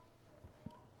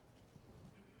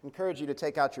encourage you to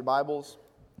take out your Bibles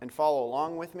and follow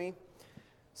along with me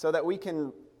so that we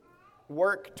can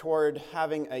work toward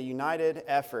having a united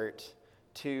effort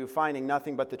to finding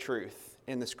nothing but the truth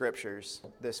in the Scriptures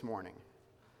this morning.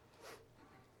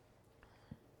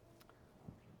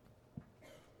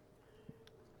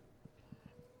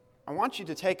 I want you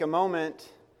to take a moment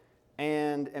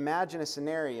and imagine a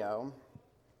scenario.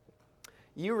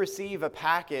 You receive a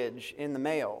package in the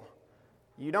mail.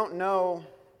 You don't know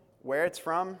where it's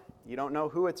from. You don't know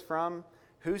who it's from,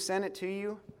 who sent it to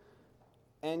you,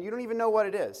 and you don't even know what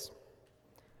it is.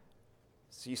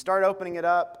 So you start opening it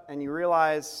up and you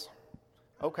realize,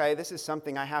 okay, this is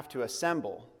something I have to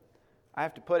assemble. I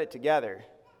have to put it together.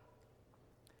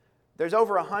 There's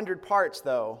over 100 parts,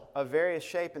 though, of various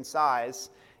shape and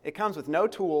size. It comes with no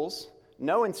tools,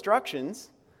 no instructions,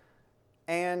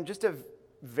 and just a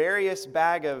various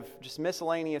bag of just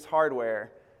miscellaneous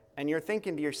hardware. And you're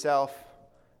thinking to yourself,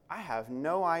 I have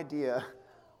no idea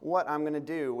what I'm going to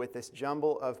do with this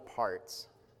jumble of parts.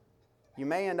 You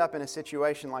may end up in a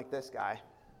situation like this guy.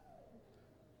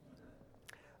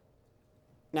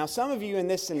 Now, some of you in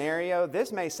this scenario,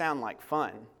 this may sound like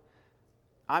fun.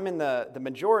 I'm in the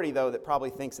majority, though, that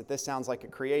probably thinks that this sounds like a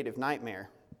creative nightmare.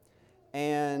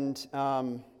 And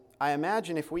I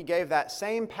imagine if we gave that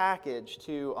same package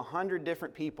to 100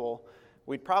 different people,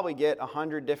 we'd probably get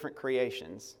 100 different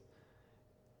creations.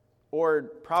 Or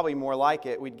probably more like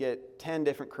it, we'd get 10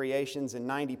 different creations and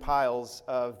 90 piles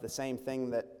of the same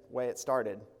thing that way it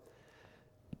started.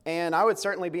 And I would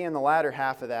certainly be in the latter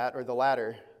half of that, or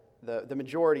the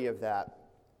majority of that.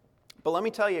 But let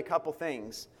me tell you a couple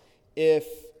things. If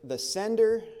the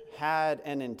sender had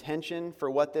an intention for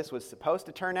what this was supposed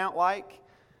to turn out like,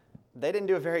 they didn't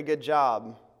do a very good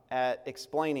job at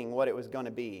explaining what it was going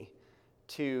to be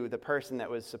to the person that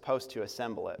was supposed to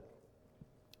assemble it.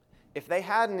 If they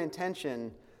had an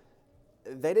intention,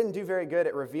 they didn't do very good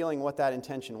at revealing what that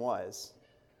intention was.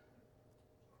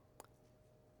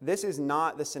 This is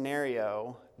not the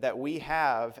scenario that we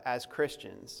have as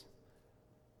Christians.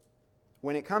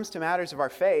 When it comes to matters of our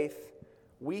faith,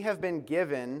 we have been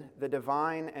given the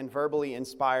divine and verbally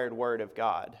inspired Word of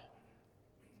God.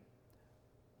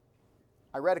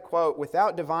 I read a quote,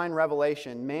 "Without divine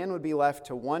revelation, man would be left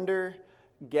to wonder,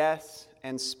 guess,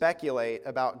 and speculate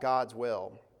about God's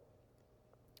will."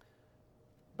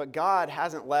 But God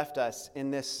hasn't left us in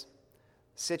this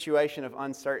situation of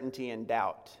uncertainty and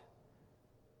doubt.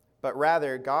 But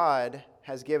rather, God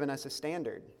has given us a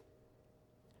standard.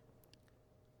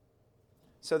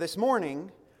 So this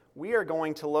morning, we are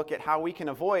going to look at how we can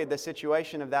avoid the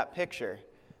situation of that picture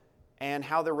and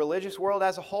how the religious world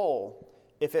as a whole,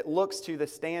 if it looks to the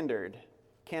standard,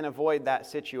 can avoid that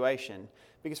situation.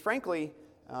 Because frankly,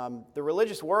 the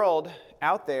religious world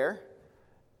out there,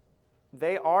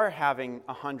 they are having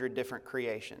 100 different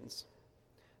creations.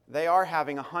 They are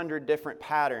having 100 different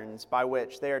patterns by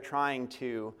which they are trying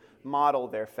to model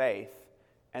their faith,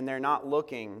 and they're not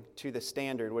looking to the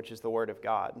standard, which is the Word of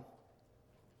God.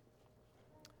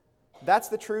 That's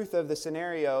the truth of the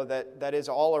scenario that is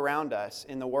all around us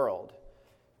in the world,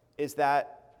 is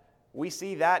that we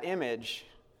see that image,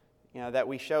 that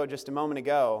we showed just a moment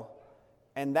ago,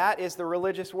 and that is the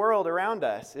religious world around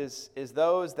us, is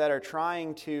those that are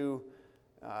trying to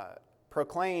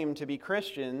proclaim to be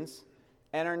Christians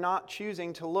and are not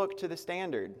choosing to look to the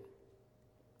standard.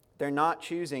 They're not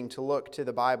choosing to look to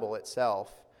the Bible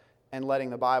itself and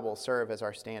letting the Bible serve as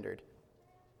our standard.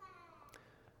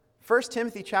 1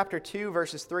 Timothy chapter 2,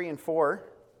 verses 3 and 4.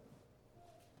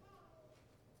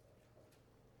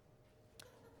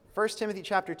 1 Timothy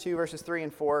chapter 2, verses 3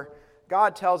 and 4.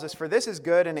 God tells us, "For this is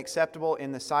good and acceptable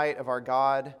in the sight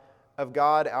of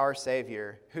God our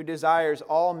Savior, who desires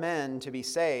all men to be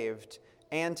saved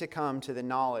and to come to the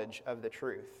knowledge of the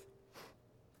truth."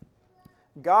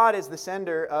 God is the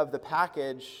sender of the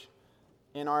package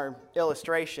in our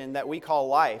illustration that we call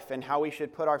life, and how we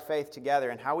should put our faith together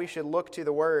and how we should look to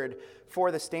the Word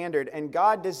for the standard. And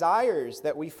God desires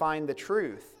that we find the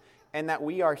truth and that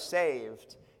we are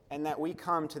saved and that we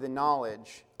come to the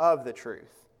knowledge of the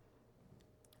truth,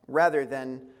 rather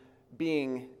than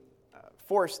being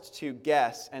forced to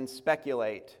guess and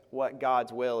speculate what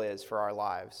God's will is for our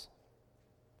lives.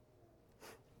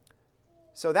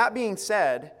 So that being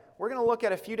said, we're going to look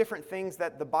at a few different things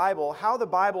that how the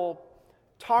Bible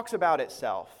talks about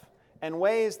itself, and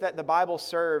ways that the Bible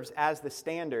serves as the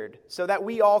standard so that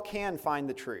we all can find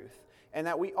the truth and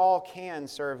that we all can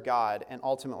serve God and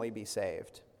ultimately be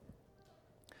saved.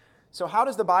 So how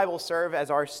does the Bible serve as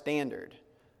our standard?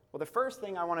 Well, the first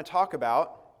thing I want to talk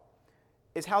about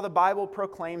is how the Bible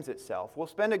proclaims itself. We'll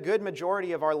spend a good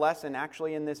majority of our lesson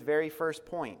actually in this very first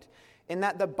point, in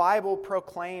that the Bible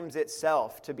proclaims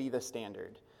itself to be the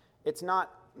standard. It's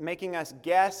not making us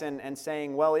guess and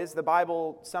saying, well, is the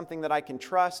Bible something that I can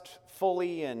trust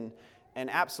fully and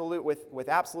absolute with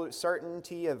absolute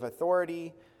certainty of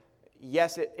authority?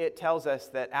 Yes, it tells us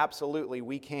that absolutely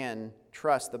we can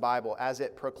trust the Bible as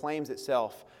it proclaims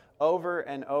itself over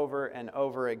and over and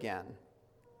over again.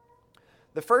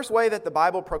 The first way that the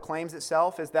Bible proclaims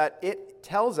itself is that it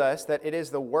tells us that it is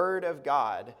the Word of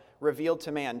God revealed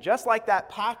to man. Just like that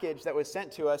package that was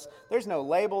sent to us, there's no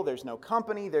label, there's no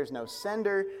company, there's no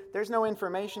sender, there's no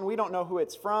information, we don't know who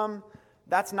it's from.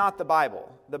 That's not the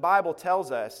Bible. The Bible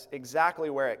tells us exactly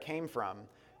where it came from,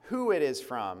 who it is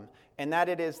from, and that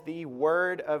it is the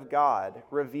Word of God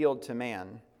revealed to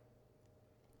man.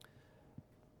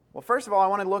 Well, first of all, I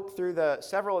want to look through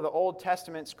several of the Old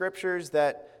Testament scriptures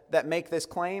that make this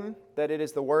claim that it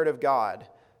is the Word of God.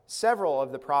 Several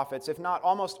of the prophets, if not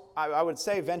almost, I would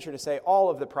say, venture to say, all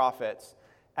of the prophets,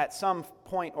 at some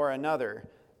point or another,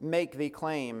 make the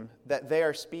claim that they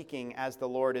are speaking as the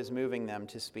Lord is moving them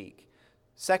to speak.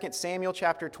 2 Samuel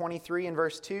chapter 23 and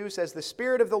verse 2 says, "The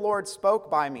Spirit of the Lord spoke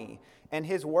by me, and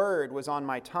His word was on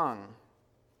my tongue."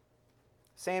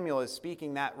 Samuel is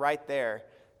speaking that right there,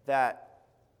 that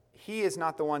he is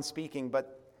not the one speaking,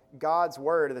 but God's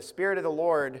word, the Spirit of the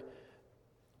Lord,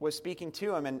 was speaking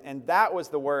to him, and that was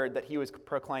the word that he was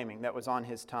proclaiming, that was on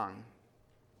his tongue.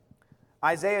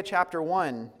 Isaiah chapter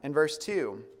 1 and verse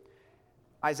 2.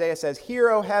 Isaiah says, "Hear,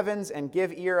 O heavens, and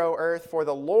give ear, O earth, for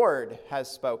the Lord has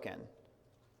spoken."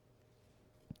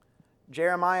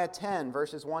 Jeremiah 10,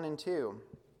 verses 1 and 2.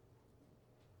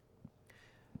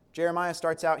 Jeremiah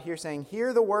starts out here saying,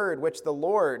 "Hear the word which the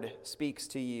Lord speaks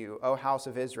to you, O house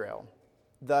of Israel.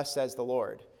 Thus says the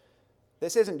Lord."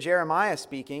 This isn't Jeremiah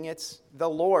speaking, it's the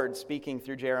Lord speaking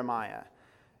through Jeremiah.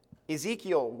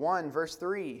 Ezekiel 1, verse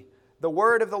 3. "The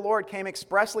word of the Lord came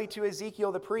expressly to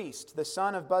Ezekiel the priest, the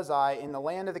son of Buzi, in the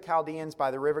land of the Chaldeans by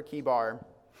the river Kibar."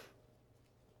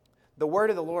 The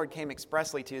word of the Lord came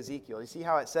expressly to Ezekiel. You see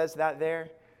how it says that there?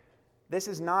 This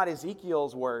is not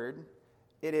Ezekiel's word.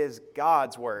 It is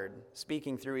God's word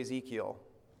speaking through Ezekiel.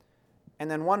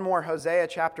 And then one more, Hosea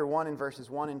chapter 1 and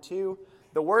verses 1 and 2.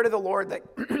 "The word of the Lord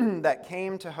that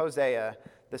came to Hosea,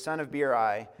 the son of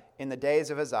Beeri, in the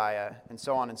days of Uzziah," and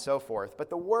so on and so forth.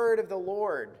 But the word of the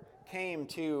Lord came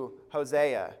to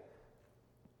Hosea.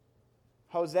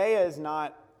 Hosea is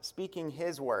not speaking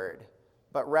his word,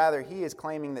 but rather he is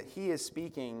claiming that he is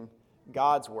speaking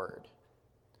God's word.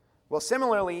 Well,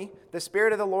 similarly, the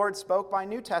Spirit of the Lord spoke by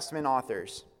New Testament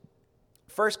authors.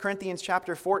 1 Corinthians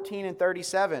chapter 14 and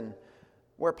 37,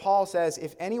 where Paul says,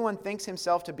 "If anyone thinks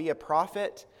himself to be a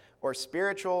prophet or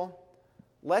spiritual,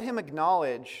 let him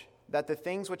acknowledge that the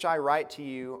things which I write to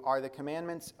you are the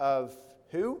commandments of"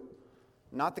 who?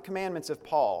 Not the commandments of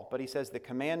Paul, but he says the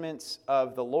commandments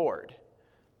of the Lord.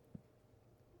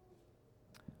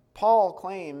 Paul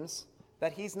claims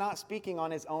that he's not speaking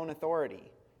on his own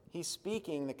authority. He's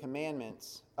speaking the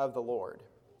commandments of the Lord.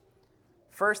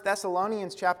 1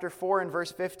 Thessalonians chapter 4 and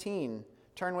verse 15.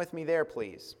 Turn with me there,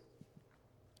 please.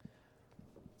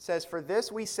 It says, "For this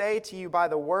we say to you by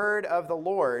the word of the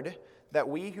Lord, that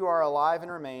we who are alive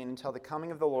and remain until the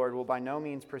coming of the Lord will by no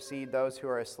means precede those who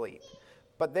are asleep."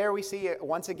 But there we see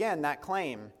once again that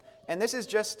claim. And this is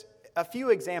just a few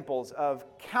examples of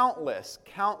countless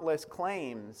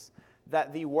claims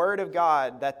that the Word of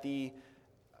God, that the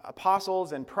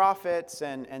apostles and prophets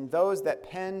and those that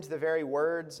penned the very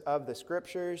words of the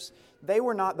Scriptures, they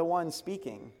were not the ones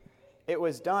speaking. It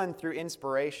was done through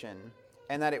inspiration,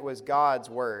 and that it was God's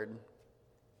Word.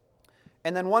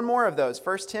 And then one more of those,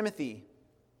 1 Timothy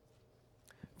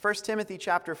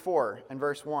chapter 4 and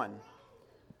verse 1.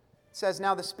 It says,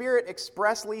 "Now the Spirit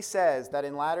expressly says that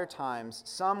in latter times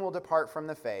some will depart from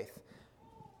the faith."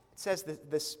 It says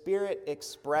the Spirit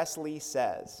expressly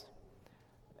says.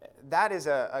 That is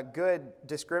a good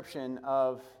description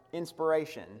of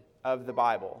inspiration of the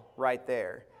Bible right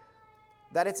there.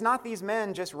 That it's not these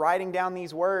men just writing down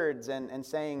these words and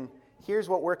saying, here's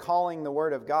what we're calling the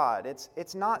Word of God.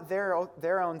 It's not their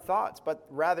own thoughts, but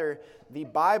rather the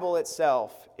Bible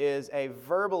itself is a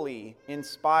verbally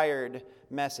inspired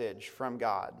message from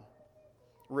God,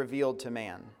 revealed to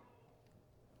man.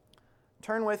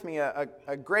 Turn with me.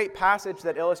 A great passage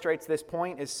that illustrates this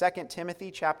point is 2 Timothy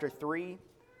chapter 3.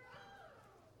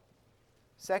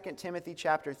 2 Timothy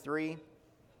chapter 3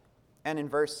 and in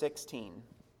verse 16.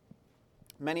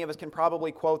 Many of us can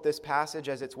probably quote this passage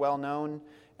as it's well known,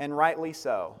 and rightly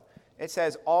so. It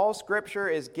says, "All Scripture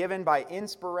is given by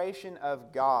inspiration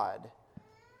of God."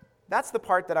 that's the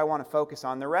part that I want to focus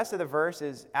on. The rest of the verse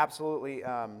is absolutely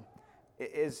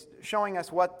is showing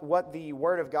us what the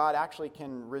Word of God actually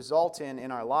can result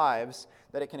in our lives,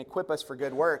 that it can equip us for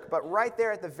good work. But right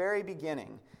there at the very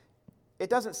beginning, it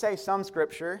doesn't say some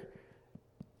Scripture.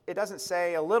 It doesn't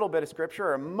say a little bit of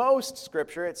Scripture or most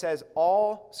Scripture. It says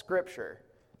all Scripture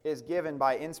is given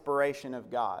by inspiration of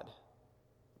God.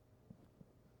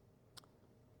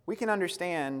 We can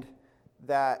understand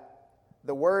that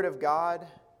the Word of God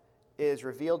is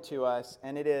revealed to us,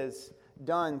 and it is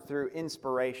done through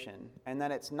inspiration, and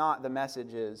that it's not the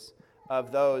messages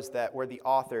of those that were the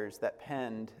authors that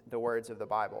penned the words of the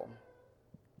Bible.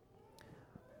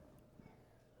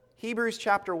 Hebrews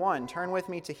chapter 1. Turn with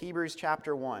me to Hebrews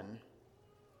chapter 1.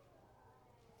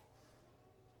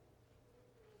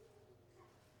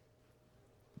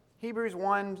 Hebrews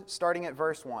 1, starting at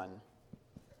verse 1.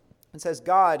 It says,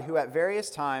 God, who at various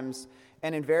times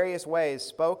and in various ways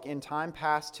spoke in time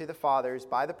past to the fathers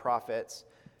by the prophets,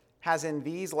 has in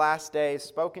these last days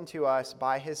spoken to us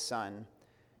by his Son,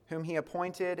 whom he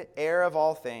appointed heir of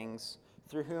all things,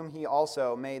 through whom he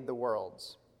also made the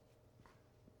worlds.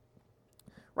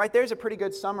 Right there's a pretty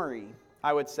good summary,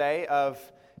 I would say, of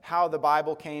how the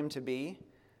Bible came to be.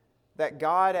 That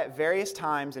God at various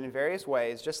times and in various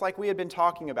ways, just like we had been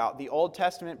talking about, the Old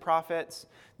Testament prophets,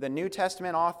 the New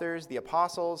Testament authors, the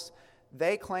apostles,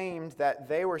 they claimed that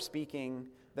they were speaking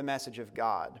the message of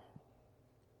God.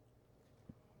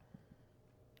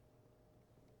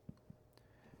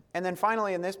 And then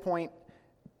finally, in this point,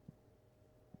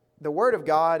 the Word of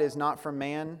God is not from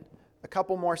man. A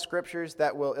couple more scriptures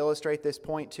that will illustrate this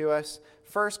point to us.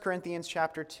 1 Corinthians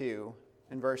chapter 2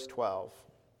 and verse 12.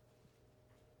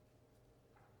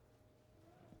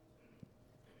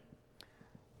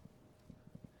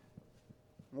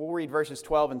 We'll read verses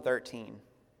 12 and 13.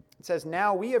 It says,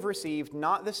 Now we have received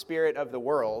not the Spirit of the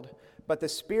world, but the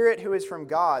Spirit who is from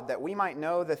God, that we might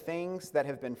know the things that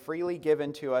have been freely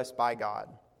given to us by God.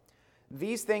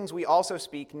 These things we also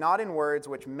speak, not in words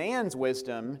which man's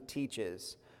wisdom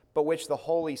teaches, but which the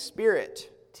Holy Spirit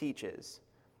teaches.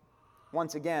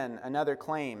 Once again, another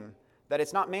claim that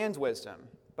it's not man's wisdom,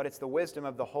 but it's the wisdom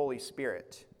of the Holy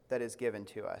Spirit that is given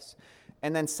to us.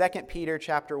 And then 2 Peter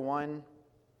chapter 1,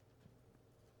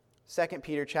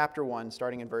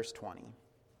 starting in verse 20.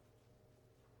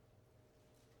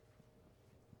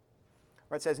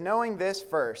 Where it says, Knowing this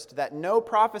first, that no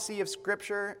prophecy of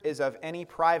Scripture is of any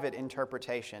private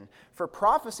interpretation. For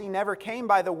prophecy never came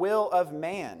by the will of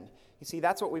man. You see,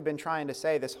 that's what we've been trying to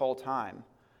say this whole time,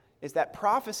 is that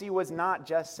prophecy was not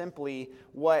just simply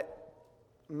what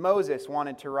Moses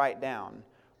wanted to write down,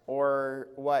 or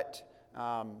what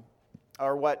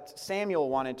Samuel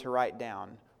wanted to write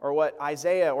down, or what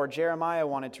Isaiah or Jeremiah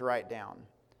wanted to write down.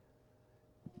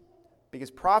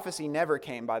 Because prophecy never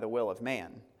came by the will of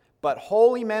man. But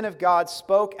holy men of God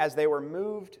spoke as they were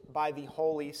moved by the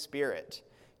Holy Spirit.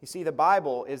 You see, the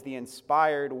Bible is the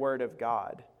inspired Word of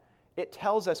God. It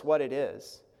tells us what it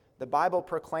is. The Bible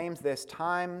proclaims this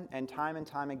time and time and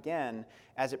time again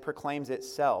as it proclaims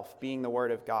itself, being the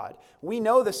Word of God. We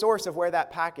know the source of where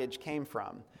that package came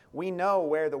from. We know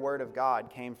where the Word of God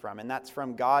came from, and that's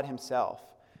from God Himself,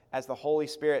 as the Holy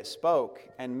Spirit spoke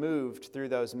and moved through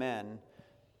those men.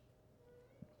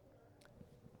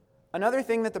 Another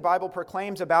thing that the Bible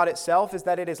proclaims about itself is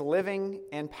that it is living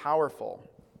and powerful.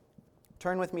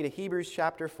 Turn with me to Hebrews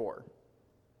chapter 4.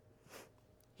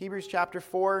 Hebrews chapter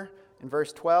 4 and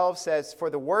verse 12 says, For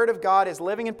the word of God is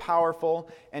living and powerful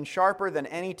and sharper than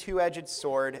any two-edged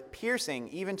sword, piercing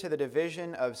even to the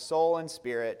division of soul and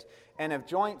spirit, and of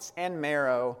joints and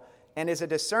marrow, and is a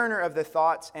discerner of the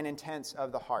thoughts and intents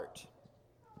of the heart.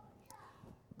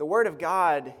 The Word of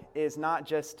God is not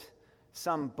just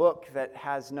some book that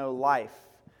has no life,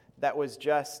 that was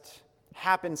just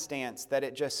happenstance, that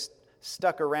it just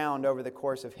stuck around over the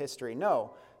course of history.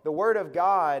 No, the Word of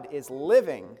God is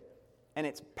living and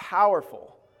it's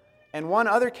powerful. And one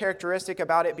other characteristic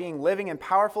about it being living and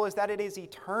powerful is that it is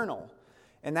eternal.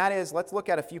 And that is, let's look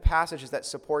at a few passages that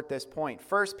support this point.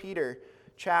 1 Peter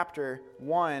chapter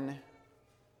 1,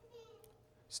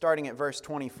 starting at verse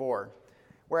 24,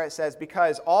 where it says,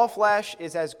 Because all flesh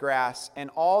is as grass, and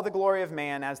all the glory of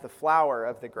man as the flower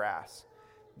of the grass.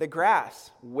 The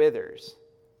grass withers,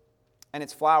 and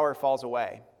its flower falls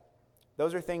away.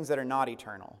 Those are things that are not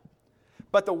eternal.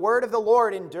 But the word of the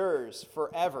Lord endures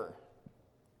forever.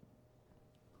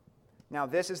 Now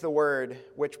this is the word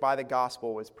which by the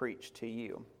gospel was preached to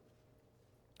you.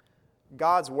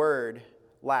 God's word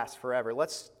lasts forever.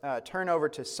 Let's turn over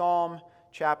to Psalm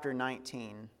chapter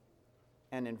 19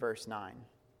 and in verse 9.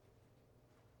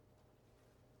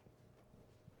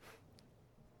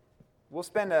 We'll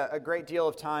spend a great deal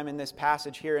of time in this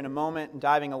passage here in a moment,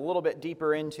 diving a little bit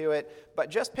deeper into it, but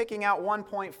just picking out one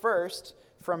point first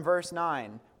from verse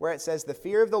 9, where it says, "The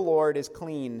fear of the Lord is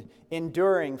clean,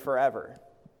 enduring forever."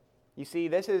 You see,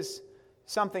 this is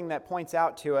something that points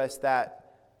out to us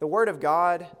that the Word of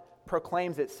God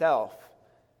proclaims itself,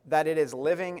 that it is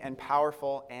living and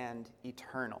powerful and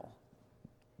eternal.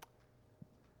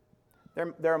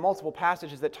 There are multiple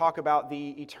passages that talk about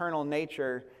the eternal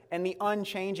nature and the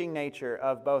unchanging nature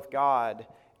of both God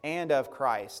and of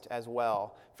Christ as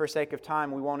well. For sake of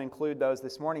time, we won't include those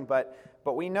this morning, but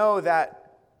we know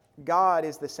that God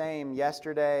is the same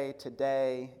yesterday,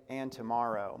 today, and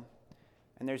tomorrow.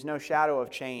 And there's no shadow of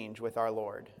change with our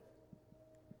Lord.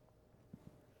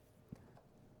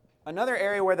 Another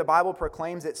area where the Bible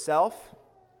proclaims itself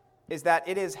is that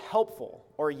it is helpful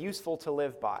or useful to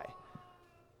live by.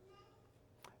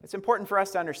 It's important for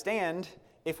us to understand,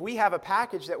 if we have a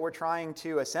package that we're trying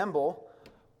to assemble,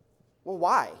 well,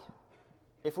 why?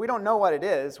 If we don't know what it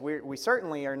is, we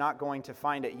certainly are not going to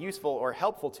find it useful or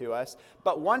helpful to us.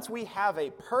 But once we have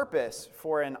a purpose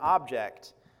for an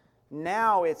object,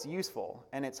 now it's useful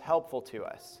and it's helpful to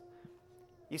us.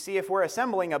 You see, if we're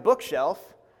assembling a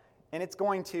bookshelf and it's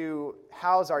going to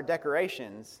house our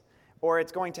decorations, or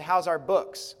it's going to house our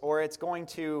books, or it's going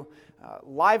to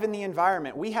liven the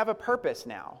environment, we have a purpose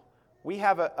now. We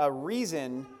have a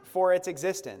reason for its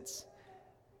existence.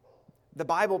 The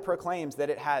Bible proclaims that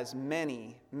it has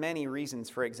many, many reasons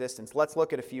for existence. Let's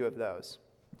look at a few of those.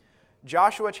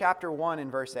 Joshua chapter 1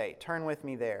 and verse 8. Turn with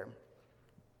me there.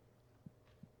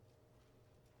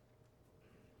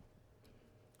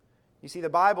 You see, the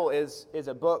Bible is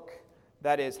a book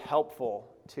that is helpful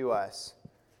to us,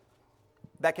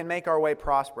 that can make our way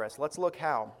prosperous. Let's look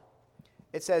how.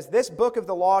 It says, "This book of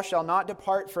the law shall not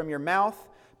depart from your mouth,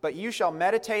 but you shall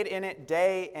meditate in it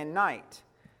day and night,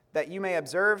 that you may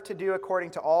observe to do according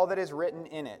to all that is written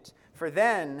in it. For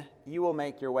then you will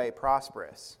make your way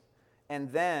prosperous,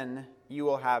 and then you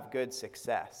will have good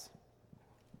success."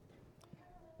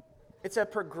 It's a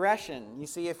progression. You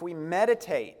see, if we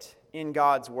meditate in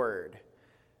God's Word,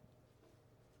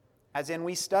 as in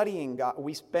we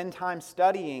spend time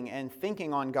studying and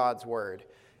thinking on God's Word,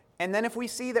 and then if we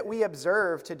see that we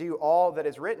observe to do all that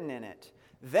is written in it,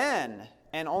 then,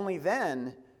 and only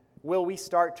then, will we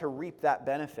start to reap that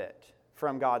benefit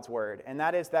from God's Word. And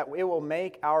that is that it will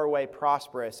make our way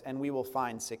prosperous and we will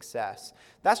find success.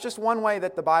 That's just one way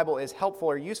that the Bible is helpful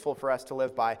or useful for us to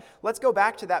live by. Let's go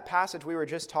back to that passage we were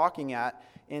just talking at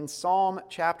in Psalm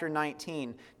chapter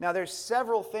 19. Now there's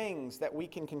several things that we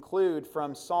can conclude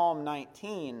from Psalm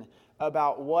 19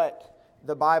 about what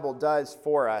the Bible does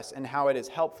for us and how it is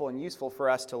helpful and useful for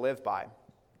us to live by.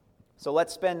 So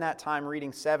let's spend that time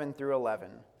reading 7 through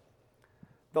 11.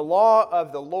 "The law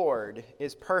of the Lord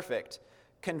is perfect,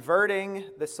 converting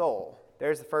the soul."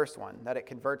 There's the first one, that it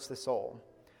converts the soul.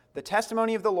 "The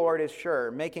testimony of the Lord is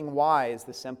sure, making wise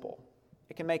the simple."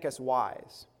 It can make us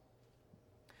wise.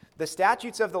 "The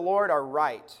statutes of the Lord are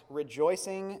right,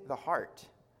 rejoicing the heart."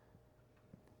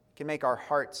 It can make our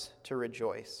hearts to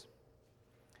rejoice.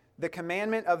 "The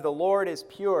commandment of the Lord is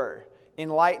pure,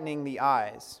 enlightening the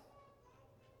eyes."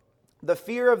 "The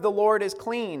fear of the Lord is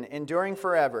clean, enduring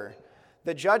forever.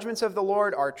 The judgments of the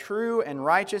Lord are true and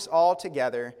righteous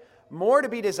altogether. More to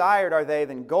be desired are they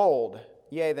than gold,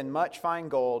 yea, than much fine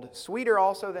gold, sweeter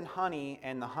also than honey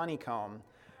and the honeycomb.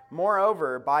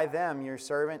 Moreover, by them your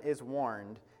servant is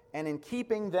warned, and in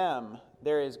keeping them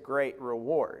there is great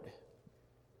reward."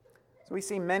 So we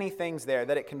see many things there,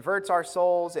 that it converts our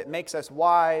souls, it makes us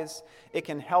wise, it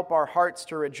can help our hearts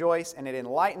to rejoice, and it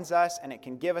enlightens us, and it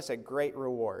can give us a great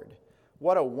reward.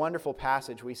 What a wonderful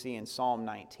passage we see in Psalm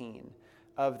 19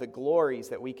 of the glories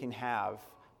that we can have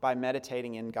by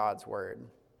meditating in God's Word.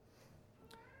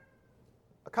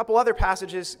 A couple other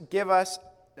passages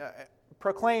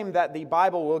proclaim that the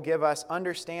Bible will give us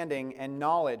understanding and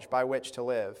knowledge by which to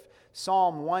live.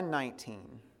 Psalm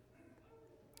 119.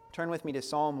 Turn with me to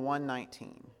Psalm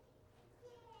 119.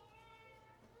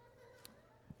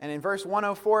 And in verse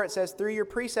 104 it says, "Through your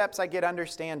precepts I get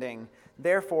understanding,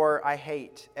 therefore I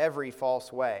hate every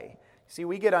false way." See,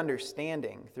 we get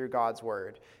understanding through God's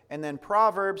Word. And then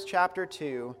Proverbs chapter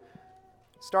 2,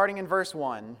 starting in verse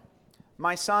 1,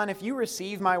 "My son, if you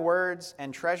receive my words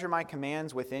and treasure my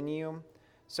commands within you,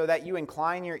 so that you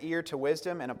incline your ear to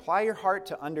wisdom and apply your heart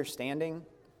to understanding,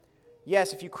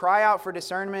 yes, if you cry out for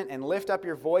discernment and lift up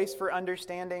your voice for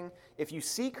understanding, if you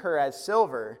seek her as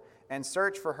silver and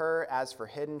search for her as for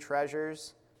hidden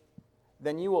treasures,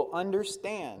 then you will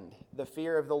understand the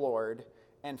fear of the Lord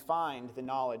and find the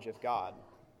knowledge of God."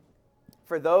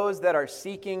 For those that are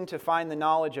seeking to find the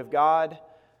knowledge of God,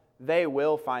 they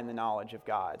will find the knowledge of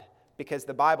God, because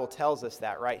the Bible tells us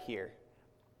that right here.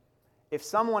 If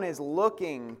someone is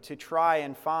looking to try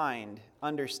and find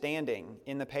understanding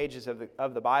in the pages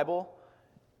of the Bible,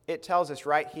 it tells us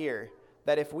right here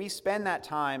that if we spend that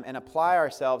time and apply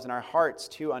ourselves and our hearts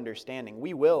to understanding,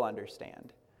 we will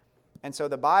understand. And so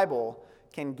the Bible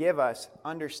can give us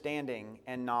understanding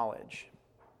and knowledge.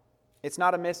 It's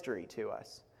not a mystery to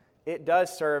us. It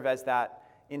does serve as that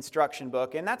instruction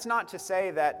book. And that's not to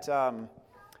say that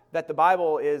the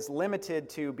Bible is limited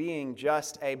to being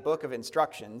just a book of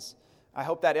instructions. I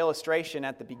hope that illustration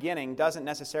at the beginning doesn't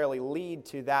necessarily lead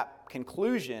to that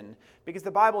conclusion, because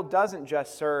the Bible doesn't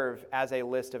just serve as a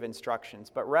list of instructions,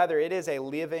 but rather it is a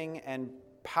living and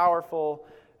powerful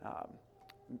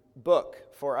book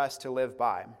for us to live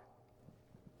by.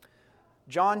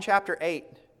 John chapter 8,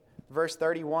 verse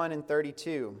 31 and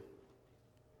 32.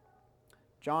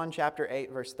 John chapter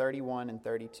 8, verse 31 and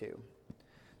 32.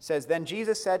 Says, "Then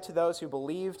Jesus said to those who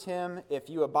believed him,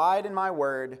 'If you abide in my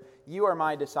word, you are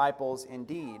my disciples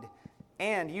indeed,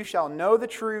 and you shall know the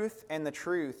truth, and the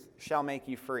truth shall make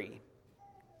you free.'"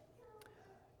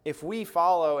 If we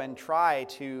follow and try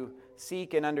to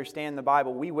seek and understand the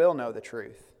Bible, we will know the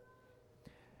truth.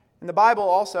 And the Bible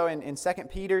also in 2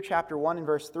 Peter chapter 1 and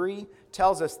verse 3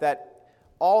 tells us that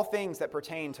all things that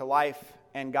pertain to life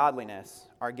and godliness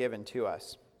are given to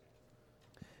us.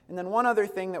 And then one other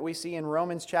thing that we see in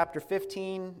Romans chapter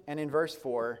 15 and in verse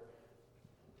 4,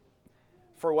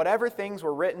 "For whatever things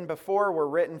were written before were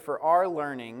written for our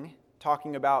learning,"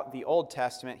 talking about the Old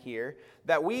Testament here,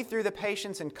 "that we through the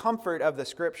patience and comfort of the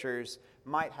Scriptures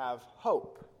might have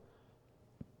hope."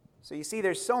 So you see,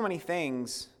 there's so many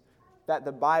things that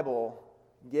the Bible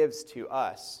gives to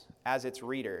us as its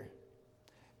reader.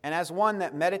 And as one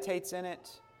that meditates in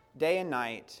it day and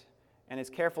night, and is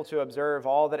careful to observe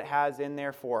all that it has in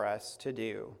there for us to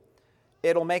do,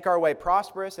 it'll make our way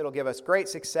prosperous, it'll give us great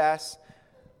success,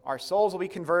 our souls will be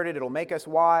converted, it'll make us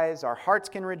wise, our hearts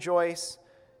can rejoice,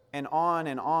 and on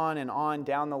and on and on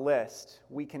down the list,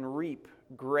 we can reap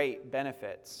great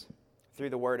benefits through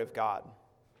the Word of God.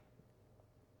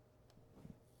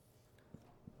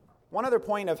 One other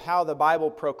point of how the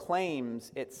Bible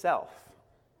proclaims itself.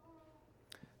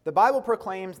 The Bible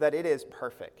proclaims that it is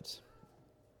perfect.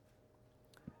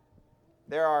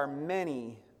 There are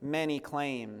many, many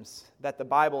claims that the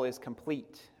Bible is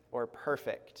complete or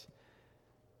perfect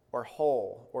or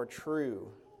whole or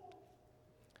true.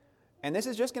 And this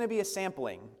is just going to be a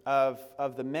sampling of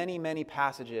the many, many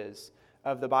passages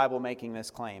of the Bible making this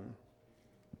claim.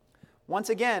 Once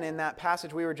again, in that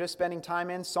passage we were just spending time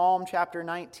in, Psalm chapter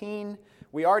 19,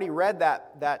 we already read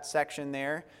that section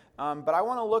there. But I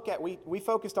want to look at, we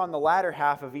focused on the latter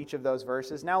half of each of those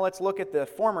verses. Now let's look at the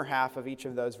former half of each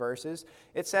of those verses.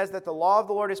 It says that the law of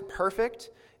the Lord is perfect,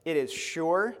 it is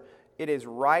sure, it is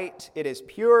right, it is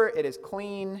pure, it is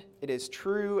clean, it is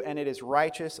true, and it is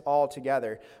righteous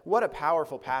altogether. What a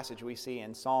powerful passage we see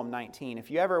in Psalm 19. If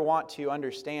you ever want to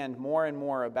understand more and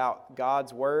more about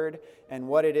God's Word and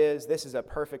what it is, this is a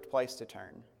perfect place to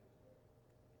turn.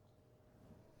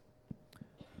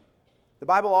 The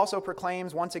Bible also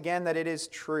proclaims once again that it is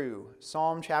true.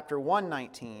 Psalm chapter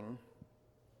 119,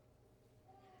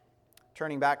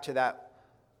 turning back to that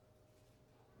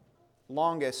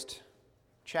longest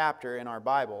chapter in our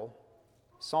Bible,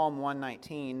 Psalm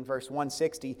 119, verse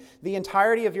 160, "The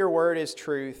entirety of your word is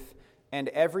truth, and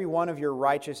every one of your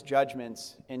righteous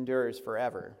judgments endures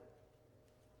forever."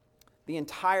 The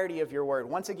entirety of your word.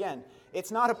 Once again,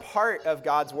 it's not a part of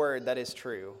God's word that is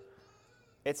true.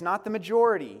 It's not the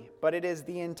majority, but it is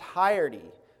the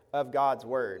entirety of God's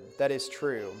word that is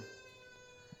true.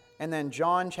 And then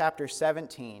John chapter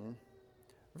 17,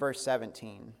 verse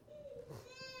 17.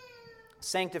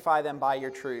 "Sanctify them by your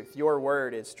truth. Your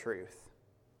word is truth."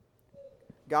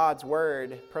 God's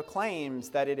word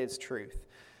proclaims that it is truth.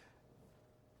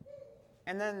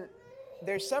 And then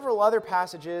there's several other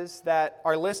passages that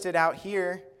are listed out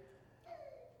here.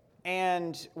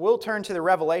 And we'll turn to the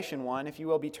Revelation one, if you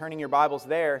will be turning your Bibles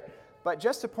there. But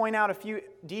just to point out a few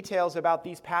details about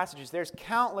these passages, there's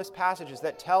countless passages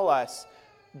that tell us,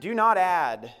 do not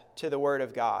add to the Word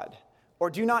of God, or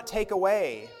do not take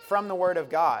away from the Word of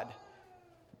God.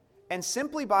 And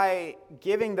simply by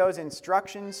giving those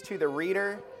instructions to the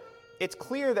reader, it's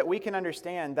clear that we can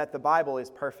understand that the Bible is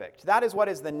perfect. That is what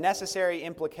is the necessary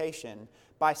implication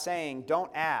by saying,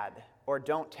 don't add or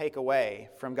don't take away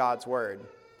from God's Word.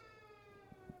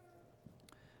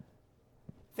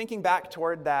 Thinking back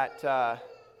toward that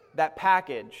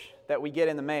package that we get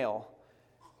in the mail,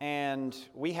 and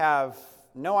we have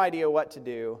no idea what to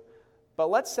do, but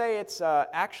let's say it's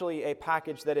actually a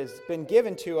package that has been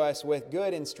given to us with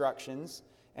good instructions,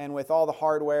 and with all the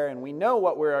hardware, and we know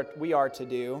what we are to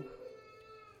do.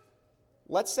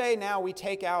 Let's say now we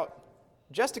take out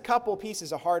just a couple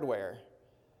pieces of hardware.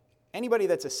 Anybody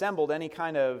that's assembled any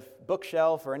kind of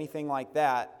bookshelf or anything like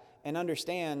that and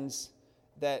understands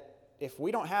that if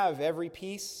we don't have every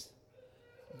piece,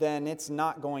 then it's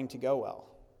not going to go well.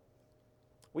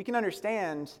 We can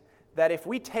understand that if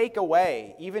we take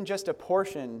away even just a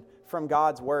portion from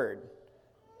God's Word,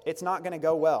 it's not going to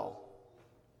go well.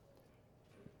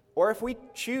 Or if we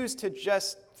choose to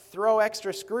just throw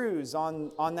extra screws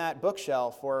on that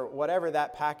bookshelf or whatever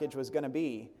that package was going to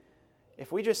be,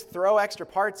 if we just throw extra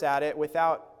parts at it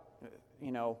without,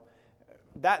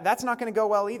 that's not going to go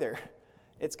well either.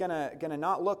 It's going to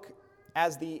not look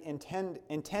as the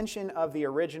intention of the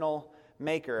original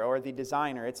maker or the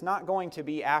designer. It's not going to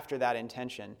be after that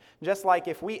intention. Just like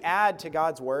if we add to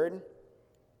God's Word,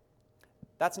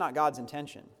 that's not God's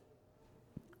intention.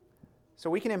 So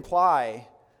we can imply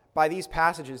by these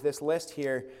passages, this list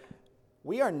here,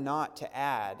 we are not to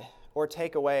add or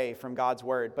take away from God's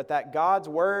Word, but that God's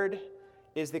Word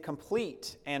is the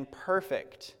complete and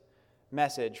perfect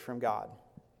message from God.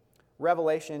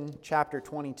 Revelation chapter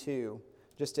 22,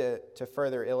 just to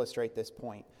further illustrate this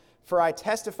point. For I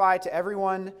testify to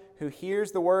everyone who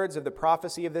hears the words of the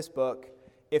prophecy of this book,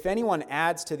 if anyone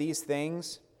adds to these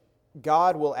things,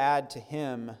 God will add to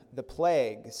him the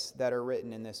plagues that are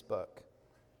written in this book.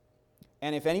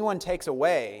 And if anyone takes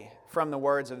away from the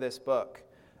words of this book,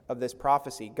 of this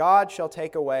prophecy, God shall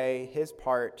take away his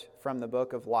part from the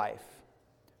book of life,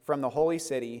 from the holy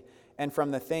city, and from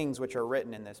the things which are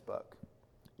written in this book.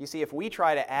 You see, if we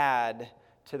try to add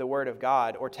to the Word of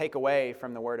God or take away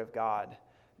from the Word of God,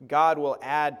 God will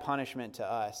add punishment to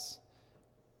us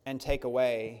and take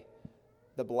away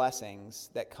the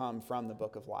blessings that come from the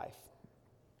book of life.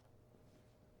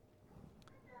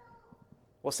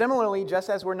 Well, similarly, just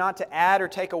as we're not to add or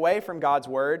take away from God's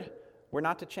Word, we're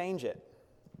not to change it.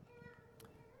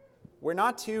 We're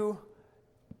not to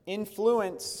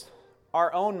influence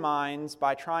our own minds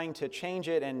by trying to change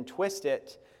it and twist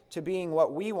it to being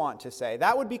what we want to say.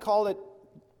 That would be called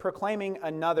proclaiming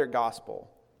another gospel.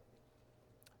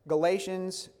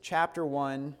 Galatians chapter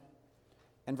 1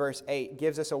 and verse 8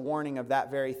 gives us a warning of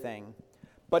that very thing.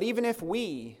 But even if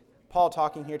we, Paul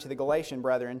talking here to the Galatian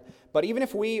brethren, but even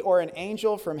if we or an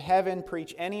angel from heaven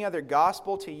preach any other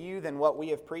gospel to you than what we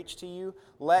have preached to you,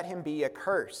 let him be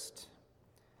accursed.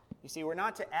 You see, we're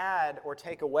not to add or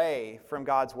take away from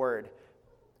God's Word.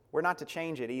 We're not to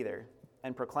change it either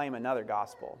and proclaim another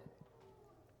gospel.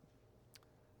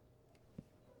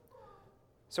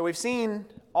 So we've seen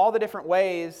all the different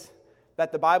ways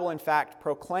that the Bible, in fact,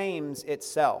 proclaims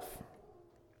itself.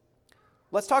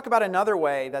 Let's talk about another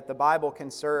way that the Bible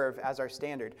can serve as our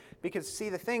standard. Because, see,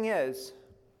 the thing is,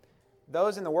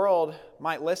 those in the world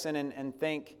might listen and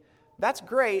think, that's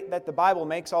great that the Bible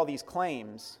makes all these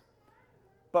claims,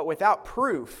 but without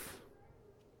proof,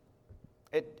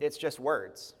 it's just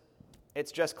words.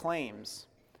 It's just claims.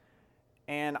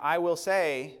 And I will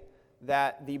say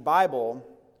that the Bible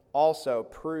also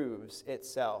proves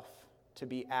itself to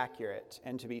be accurate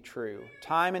and to be true,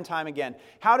 time and time again.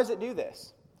 How does it do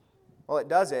this? Well, it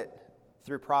does it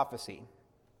through prophecy.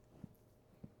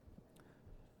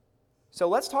 So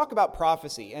let's talk about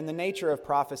prophecy and the nature of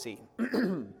prophecy.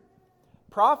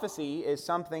 Prophecy is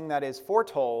something that is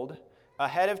foretold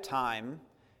ahead of time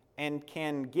and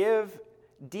can give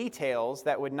details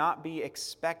that would not be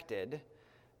expected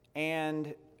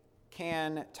and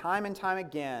can, time and time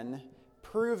again,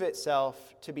 prove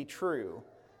itself to be true.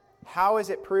 How is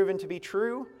it proven to be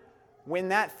true? When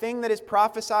that thing that is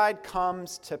prophesied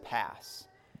comes to pass.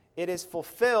 It is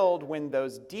fulfilled when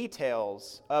those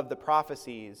details of the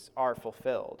prophecies are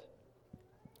fulfilled.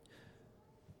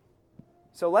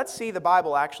 So let's see the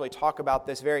Bible actually talk about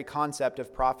this very concept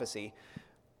of prophecy.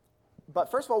 But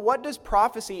first of all, what does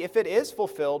prophecy, if it is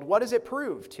fulfilled, what does it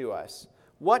prove to us?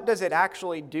 What does it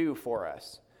actually do for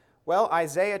us? Well,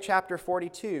 Isaiah chapter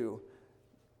 42,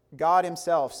 God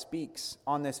himself speaks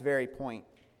on this very point.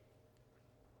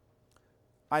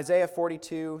 Isaiah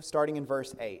 42, starting in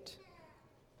verse 8.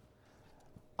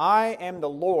 I am the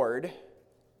Lord,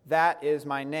 that is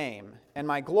my name, and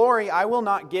my glory I will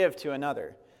not give to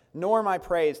another, nor my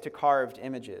praise to carved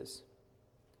images.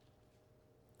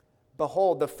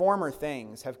 Behold, the former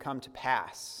things have come to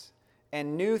pass,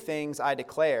 and new things I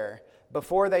declare.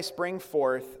 Before they spring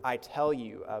forth, I tell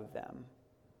you of them.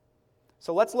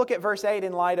 So let's look at verse 8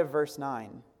 in light of verse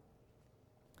 9.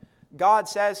 God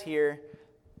says here,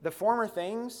 the former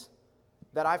things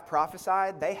that I've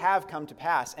prophesied, they have come to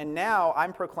pass. And now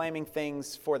I'm proclaiming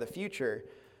things for the future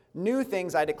New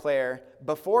things I declare,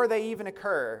 before they even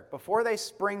occur, before they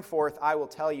spring forth, I will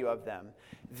tell you of them.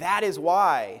 That is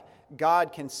why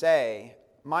God can say,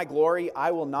 my glory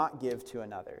I will not give to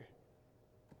another.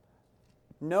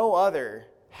 No other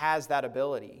has that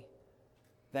ability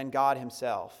than God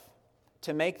himself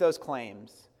to make those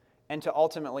claims and to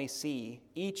ultimately see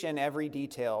each and every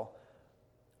detail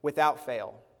without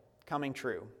fail coming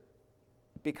true,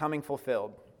 becoming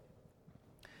fulfilled.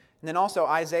 And then also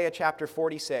Isaiah chapter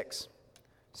 46,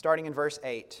 starting in verse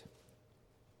 8.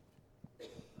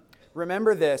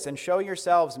 Remember this and show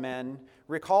yourselves, men.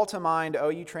 Recall to mind, O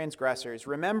you transgressors.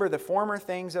 Remember the former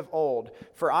things of old.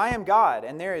 For I am God,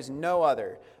 and there is no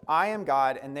other. I am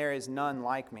God, and there is none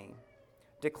like me.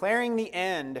 Declaring the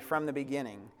end from the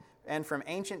beginning, and from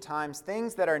ancient times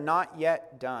things that are not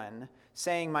yet done,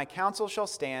 saying, my counsel shall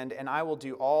stand, and I will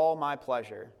do all my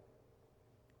pleasure.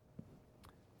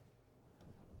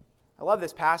 I love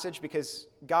this passage because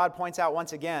God points out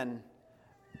once again,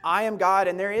 I am God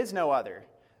and there is no other.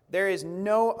 There is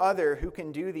no other who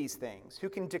can do these things, who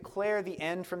can declare the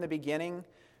end from the beginning,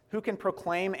 who can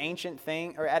proclaim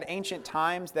at ancient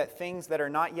times that things that are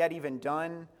not yet even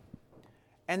done.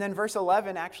 And then verse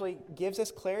 11 actually gives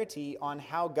us clarity on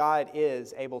how God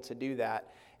is able to do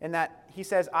that. And that he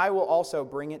says, I will also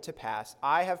bring it to pass.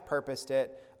 I have purposed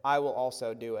it. I will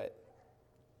also do it.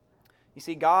 You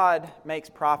see, God makes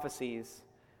prophecies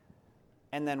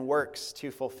and then works to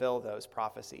fulfill those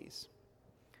prophecies.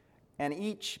 And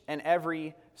each and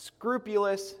every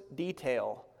scrupulous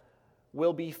detail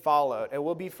will be followed, it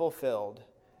will be fulfilled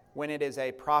when it is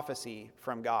a prophecy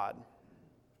from God.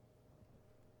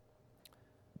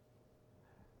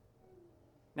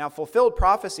 Now, fulfilled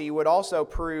prophecy would also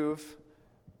prove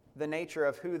the nature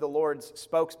of who the Lord's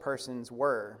spokespersons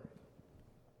were.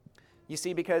 You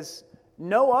see, because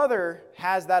no other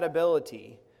has that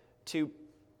ability to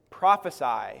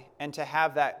prophesy and to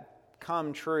have that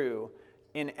come true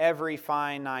in every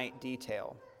finite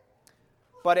detail.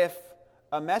 But if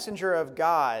a messenger of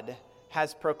God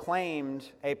has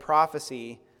proclaimed a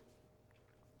prophecy,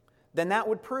 then that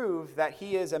would prove that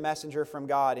he is a messenger from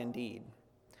God indeed.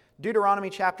 Deuteronomy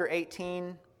chapter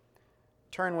 18,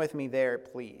 turn with me there,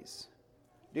 please.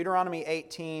 Deuteronomy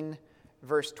 18,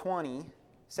 verse 20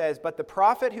 says, but the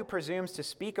prophet who presumes to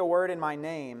speak a word in my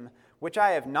name, which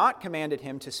I have not commanded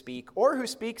him to speak, or who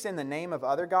speaks in the name of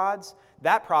other gods,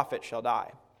 that prophet shall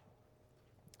die.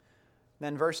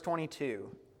 Then verse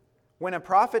 22, when a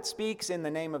prophet speaks in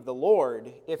the name of the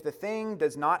Lord, if the thing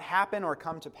does not happen or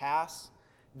come to pass,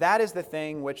 that is the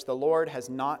thing which the Lord has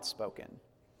not spoken.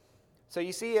 So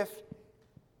you see,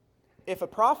 if a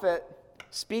prophet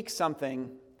speaks something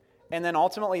and then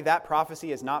ultimately that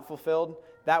prophecy is not fulfilled,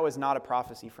 that was not a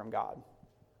prophecy from God.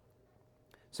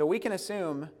 So we can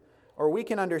assume, or we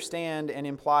can understand and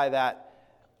imply that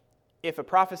if a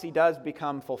prophecy does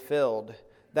become fulfilled,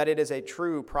 that it is a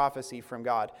true prophecy from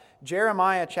God.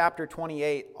 Jeremiah chapter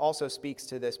 28 also speaks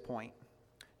to this point.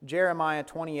 Jeremiah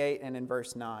 28 and in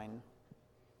verse 9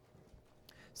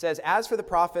 says, as for the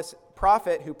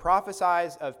prophet who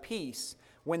prophesies of peace,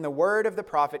 when the word of the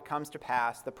prophet comes to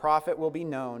pass, the prophet will be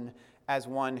known as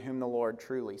one whom the Lord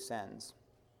truly sends.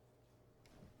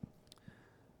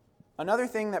 Another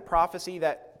thing that prophecy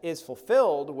that is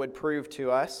fulfilled would prove to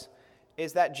us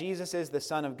is that Jesus is the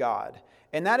Son of God.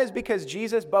 And that is because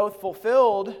Jesus both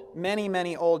fulfilled many,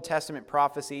 many Old Testament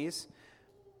prophecies,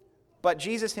 but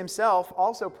Jesus himself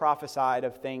also prophesied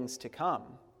of things to come.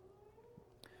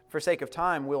 For sake of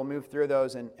time, we'll move through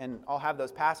those, and I'll have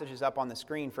those passages up on the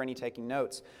screen for any taking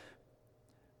notes.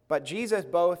 But Jesus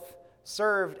both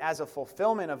served as a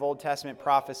fulfillment of Old Testament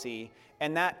prophecy,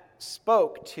 and that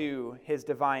spoke to his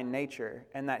divine nature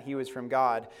and that he was from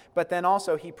God. But then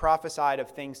also he prophesied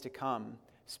of things to come,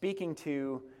 speaking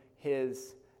to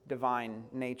his divine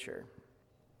nature.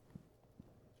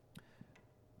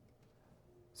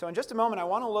 So in just a moment, I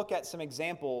want to look at some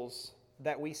examples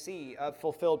that we see of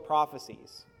fulfilled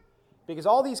prophecies. Because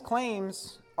all these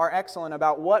claims are excellent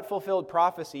about what fulfilled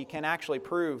prophecy can actually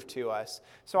prove to us.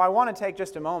 So I want to take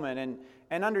just a moment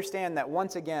and understand that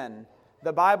once again,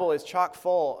 the Bible is chock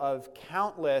full of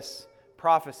countless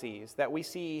prophecies that we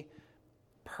see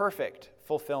perfect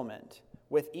fulfillment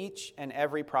with each and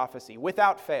every prophecy,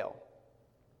 without fail.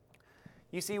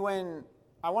 You see, when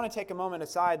I want to take a moment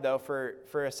aside, though,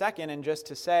 for a second, and just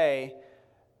to say,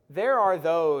 there are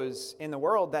those in the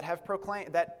world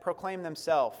that proclaim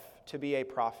themselves to be a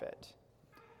prophet.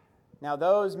 Now,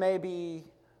 those may be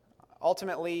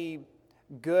ultimately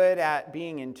good at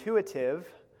being intuitive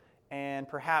and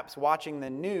perhaps watching the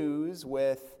news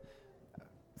with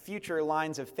future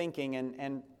lines of thinking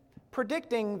and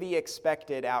predicting the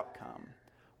expected outcome.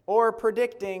 or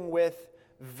predicting with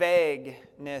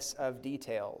vagueness of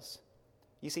details.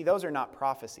 You see, those are not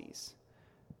prophecies.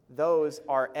 Those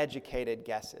are educated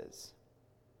guesses.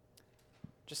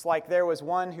 Just like there was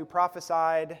one who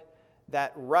prophesied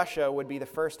that Russia would be the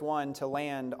first one to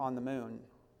land on the moon.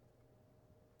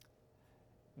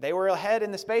 They were ahead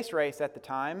in the space race at the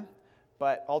time,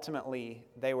 but ultimately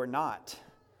they were not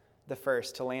the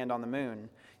first to land on the moon.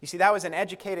 You see, that was an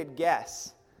educated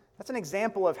guess. That's an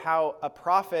example of how a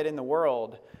prophet in the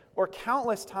world, or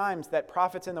countless times that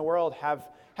prophets in the world have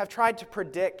tried to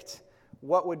predict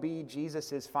what would be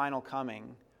Jesus' final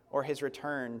coming or his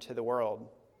return to the world.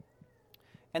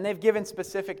 And they've given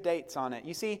specific dates on it.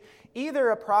 You see, either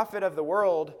a prophet of the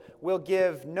world will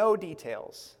give no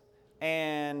details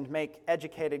and make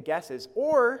educated guesses,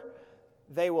 or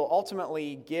they will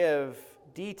ultimately give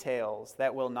details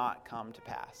that will not come to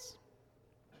pass.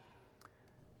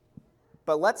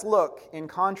 But let's look, in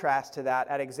contrast to that,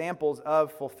 at examples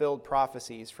of fulfilled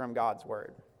prophecies from God's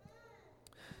Word.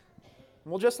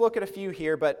 We'll just look at a few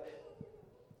here, but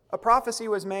a prophecy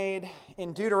was made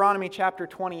in Deuteronomy chapter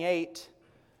 28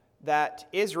 that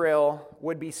Israel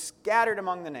would be scattered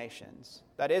among the nations,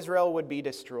 that Israel would be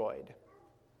destroyed.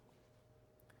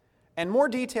 And more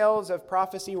details of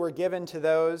prophecy were given to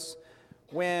those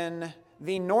when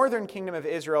the northern kingdom of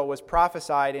Israel was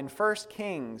prophesied in 1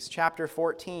 Kings chapter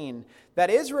 14, that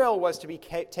Israel was to be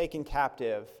taken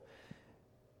captive.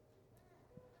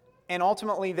 And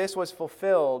ultimately this was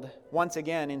fulfilled once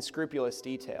again in scrupulous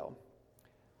detail.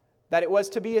 That it was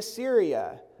to be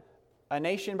Assyria, a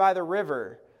nation by the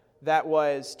river, that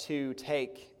was to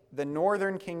take the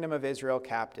northern kingdom of Israel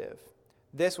captive.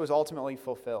 This was ultimately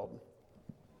fulfilled.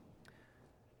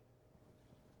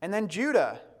 And then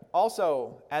Judah,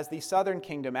 also as the southern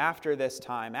kingdom after this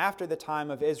time, after the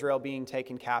time of Israel being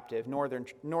taken captive,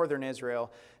 northern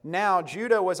Israel, now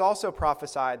Judah was also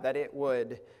prophesied that it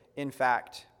would, in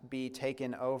fact, be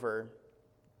taken over.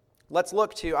 Let's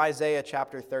look to Isaiah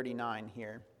chapter 39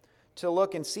 here to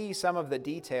look and see some of the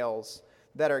details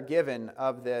that are given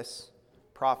of this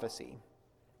prophecy.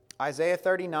 Isaiah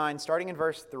 39, starting in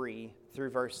verse 3 through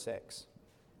verse 6.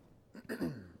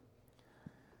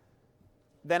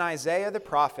 Then Isaiah the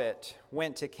prophet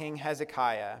went to King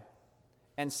Hezekiah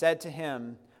and said to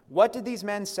him, "What did these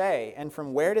men say, and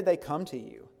from where did they come to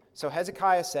you?" So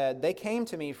Hezekiah said, "They came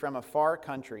to me from a far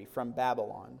country, from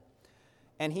Babylon."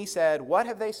 And he said, "What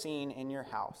have they seen in your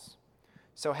house?"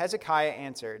 So Hezekiah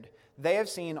answered, "They have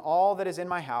seen all that is in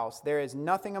my house. There is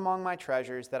nothing among my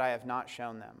treasures that I have not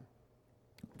shown them."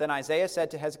 Then Isaiah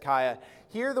said to Hezekiah,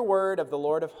 "Hear the word of the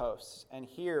Lord of hosts." And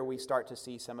here we start to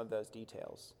see some of those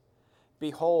details.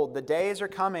 "Behold, the days are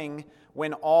coming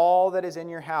when all that is in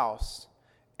your house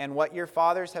and what your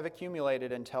fathers have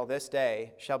accumulated until this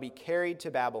day shall be carried to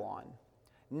Babylon.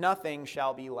 Nothing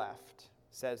shall be left,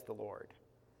 says the Lord."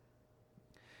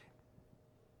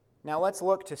 Now let's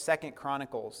look to 2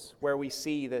 Chronicles, where we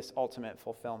see this ultimate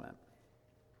fulfillment.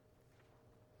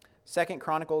 2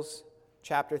 Chronicles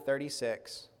chapter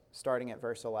 36, starting at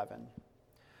verse 11.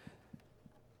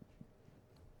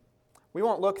 We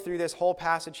won't look through this whole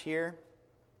passage here,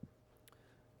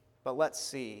 but let's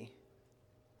see.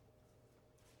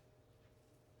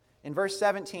 In verse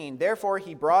 17, "Therefore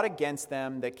he brought against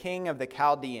them the king of the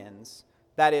Chaldeans,"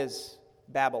 that is,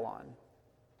 Babylon,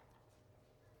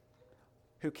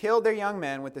 "who killed their young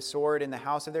men with the sword in the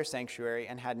house of their sanctuary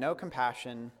and had no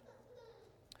compassion."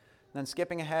 Then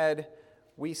skipping ahead,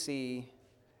 we see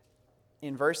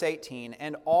in verse 18,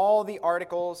 "And all the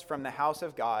articles from the house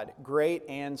of God, great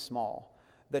and small,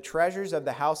 the treasures of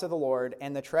the house of the Lord,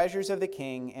 and the treasures of the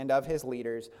king and of his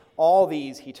leaders, all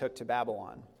these he took to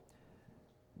Babylon.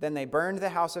 Then they burned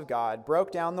the house of God,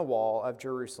 broke down the wall of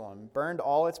Jerusalem, burned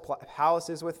all its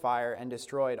palaces with fire, and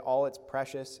destroyed all its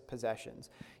precious possessions."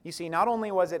 You see, not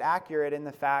only was it accurate in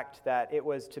the fact that it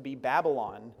was to be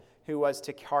Babylon who was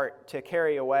to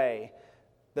carry away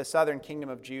the southern kingdom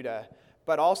of Judah,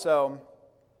 but also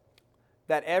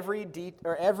that every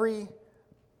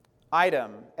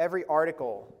item, every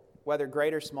article, whether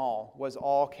great or small, was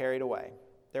all carried away.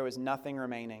 There was nothing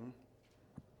remaining.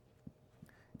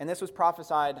 And this was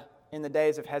prophesied in the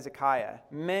days of Hezekiah,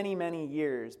 many, many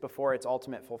years before its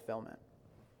ultimate fulfillment.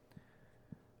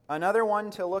 Another one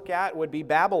to look at would be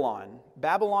Babylon.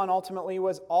 Babylon ultimately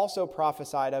was also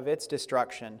prophesied of its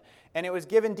destruction, and it was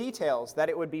given details that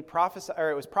it would be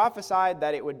it was prophesied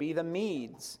that it would be the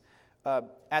Medes.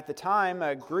 At the time,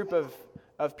 a group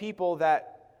of people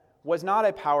that was not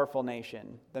a powerful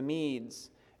nation, the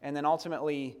Medes. And then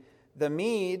ultimately, the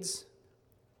Medes,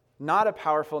 not a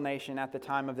powerful nation at the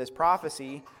time of this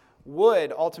prophecy,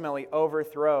 would ultimately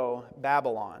overthrow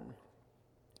Babylon.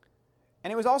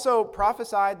 And it was also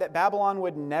prophesied that Babylon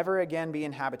would never again be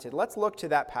inhabited. Let's look to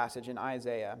that passage in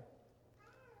Isaiah.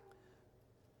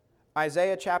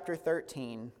 Isaiah chapter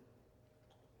 13,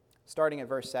 starting at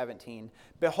verse 17.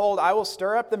 Behold, I will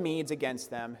stir up the Medes against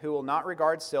them, who will not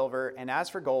regard silver, and as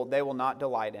for gold, they will not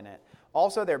delight in it.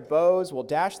 Also their bows will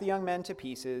dash the young men to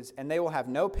pieces, and they will have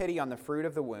no pity on the fruit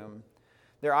of the womb.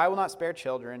 Their eye will not spare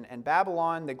children, and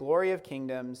Babylon, the glory of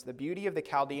kingdoms, the beauty of the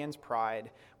Chaldeans' pride,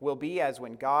 will be as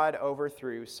when God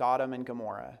overthrew Sodom and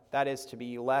Gomorrah, that is, to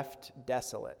be left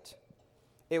desolate.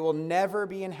 It will never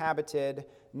be inhabited,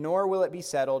 nor will it be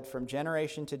settled from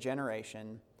generation to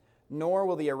generation, nor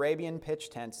will the Arabian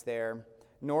pitch tents there,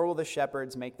 nor will the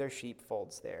shepherds make their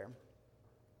sheepfolds there.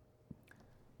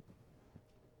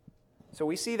 So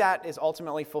we see that is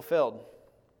ultimately fulfilled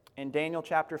in Daniel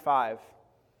chapter 5.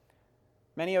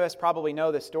 Many of us probably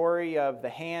know the story of the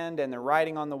hand and the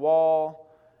writing on the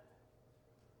wall,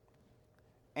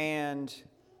 and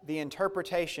the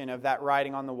interpretation of that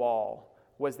writing on the wall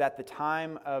was that the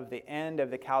time of the end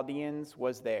of the Chaldeans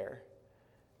was there.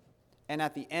 And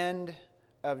at the end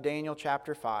of Daniel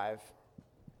chapter 5,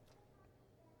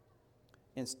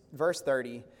 in verse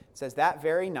 30, it says, that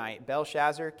very night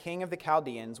Belshazzar, king of the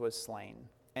Chaldeans, was slain,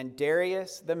 and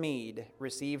Darius the Mede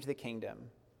received the kingdom.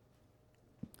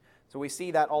 So we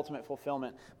see that ultimate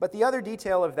fulfillment. But the other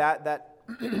detail of that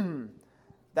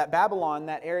that Babylon,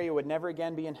 that area, would never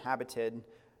again be inhabited,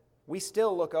 we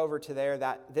still look over to there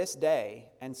that this day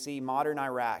and see modern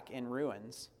Iraq in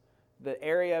ruins, the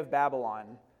area of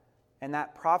Babylon, and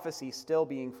that prophecy still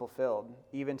being fulfilled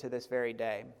even to this very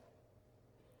day.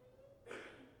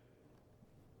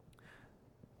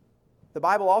 The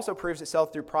Bible also proves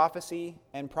itself through prophecy,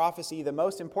 and prophecy, the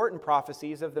most important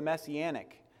prophecies of the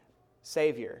Messianic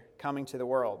Savior coming to the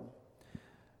world.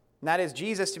 And that is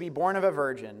Jesus to be born of a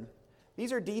virgin.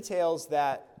 These are details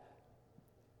that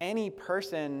any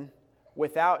person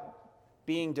without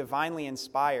being divinely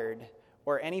inspired,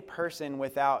 or any person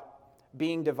without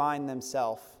being divine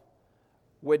themselves,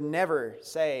 would never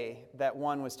say that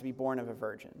one was to be born of a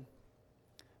virgin.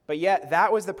 But yet,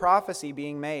 that was the prophecy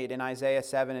being made in Isaiah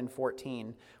 7 and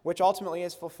 14, which ultimately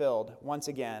is fulfilled once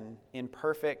again in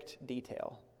perfect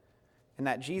detail. And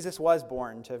that Jesus was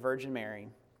born to Virgin Mary.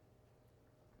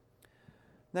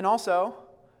 Then also,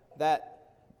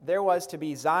 that there was to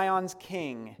be Zion's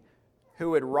king who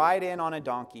would ride in on a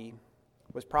donkey,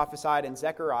 was prophesied in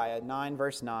Zechariah 9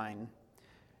 verse 9,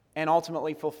 and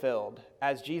ultimately fulfilled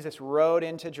as Jesus rode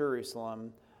into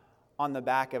Jerusalem on the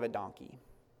back of a donkey.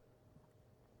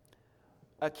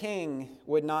 A king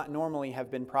would not normally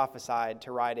have been prophesied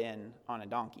to ride in on a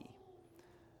donkey.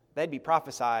 They'd be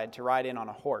prophesied to ride in on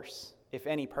a horse, if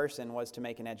any person was to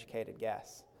make an educated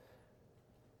guess.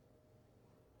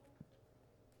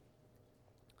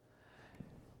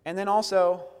 And then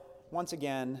also, once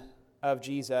again, of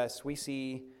Jesus, we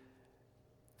see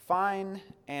fine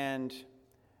and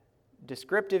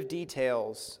descriptive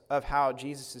details of how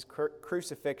Jesus'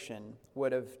 crucifixion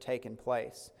would have taken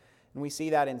place. And we see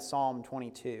that in Psalm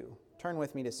 22. Turn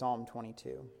with me to Psalm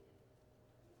 22.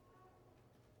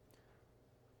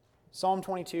 Psalm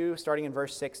 22, starting in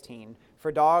verse 16.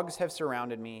 For dogs have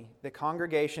surrounded me. The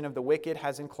congregation of the wicked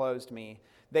has enclosed me.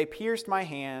 They pierced my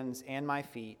hands and my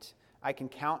feet. I can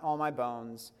count all my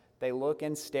bones. They look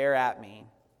and stare at me.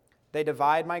 They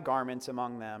divide my garments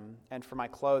among them, and for my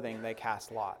clothing they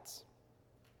cast lots.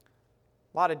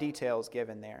 A lot of details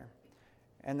given there.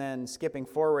 And then skipping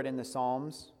forward in the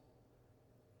Psalms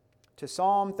to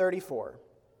Psalm 34,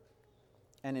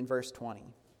 and in verse 20.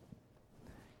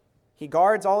 He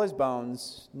guards all his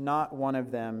bones, not one of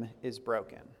them is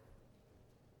broken.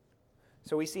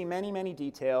 So we see many, many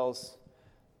details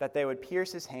that they would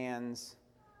pierce his hands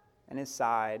and his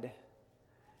side,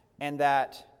 and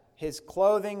that his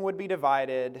clothing would be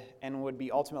divided and would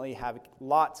be ultimately have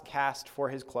lots cast for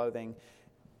his clothing.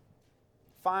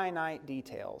 Finite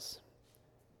details.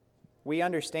 We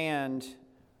understand,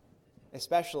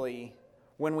 especially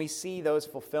when we see those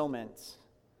fulfillments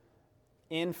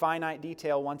in finite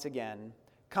detail once again,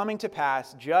 coming to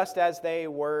pass just as they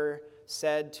were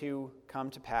said to come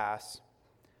to pass,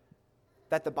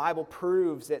 that the Bible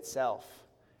proves itself.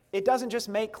 It doesn't just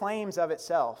make claims of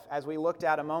itself, as we looked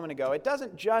at a moment ago. It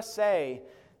doesn't just say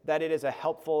that it is a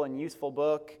helpful and useful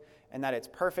book and that it's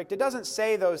perfect. It doesn't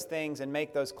say those things and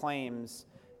make those claims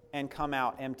and come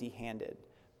out empty-handed.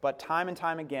 But time and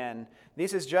time again,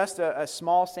 this is just a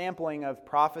small sampling of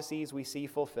prophecies we see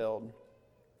fulfilled.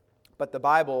 But the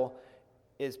Bible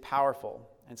is powerful.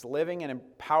 It's living and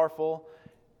powerful,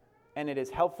 and it is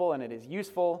helpful, and it is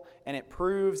useful, and it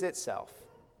proves itself.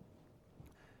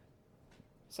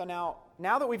 So now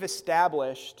that we've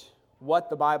established what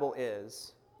the Bible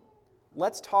is,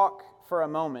 let's talk for a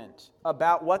moment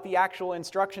about what the actual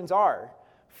instructions are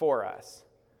for us.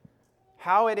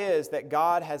 How it is that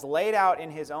God has laid out in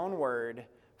His own word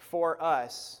for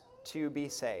us to be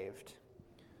saved.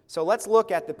 So let's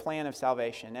look at the plan of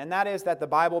salvation, and that is that the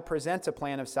Bible presents a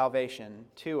plan of salvation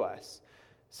to us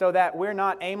so that we're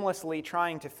not aimlessly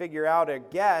trying to figure out or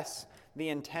guess the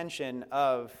intention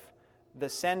of the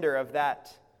sender of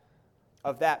that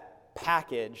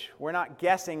package. We're not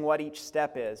guessing what each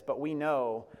step is, but we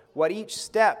know what each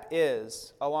step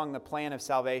is along the plan of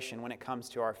salvation when it comes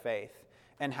to our faith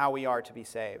and how we are to be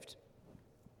saved.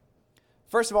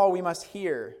 First of all, we must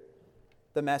hear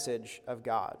the message of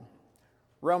God.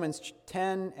 Romans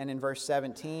 10 and in verse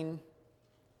 17.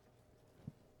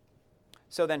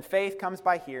 So then faith comes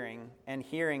by hearing, and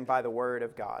hearing by the word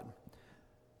of God.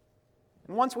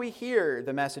 And once we hear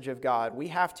the message of God, we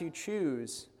have to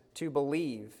choose to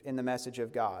believe in the message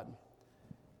of God.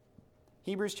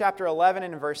 Hebrews chapter 11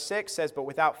 and verse 6 says, "But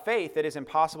without faith it is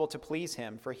impossible to please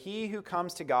Him, for he who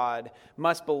comes to God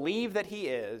must believe that He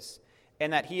is,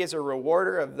 and that He is a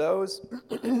rewarder of those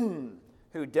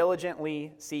who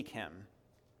diligently seek Him."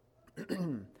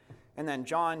 And then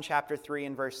John chapter 3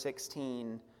 and verse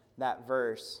 16, that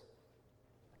verse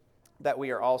that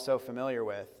we are also familiar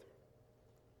with.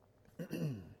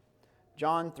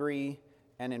 John 3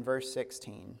 and in verse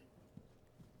 16.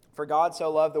 "For God so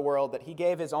loved the world that He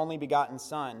gave His only begotten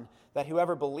Son, that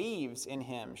whoever believes in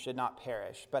Him should not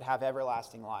perish, but have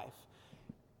everlasting life."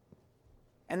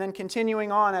 And then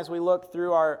continuing on as we look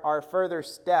through our further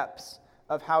steps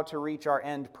of how to reach our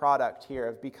end product here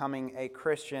of becoming a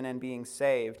Christian and being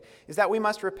saved, is that we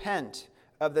must repent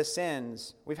of the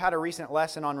sins. We've had a recent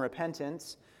lesson on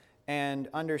repentance and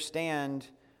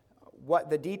understand what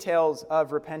the details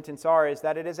of repentance are, is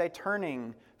that it is a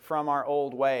turning from our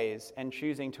old ways and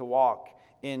choosing to walk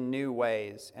in new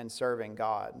ways and serving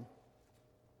God.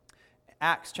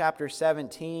 Acts chapter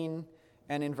 17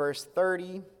 and in verse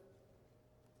 30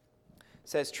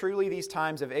 says, "Truly these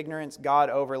times of ignorance God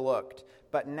overlooked,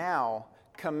 but now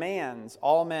commands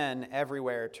all men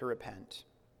everywhere to repent."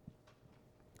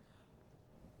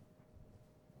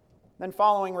 Then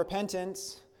following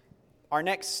repentance, our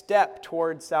next step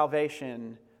towards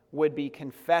salvation would be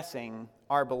confessing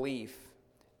our belief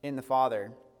in the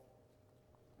Father.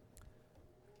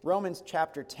 Romans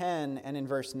chapter 10 and in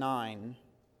verse 9.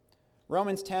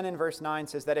 Romans 10 and verse 9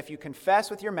 says that if you confess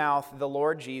with your mouth the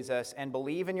Lord Jesus and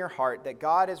believe in your heart that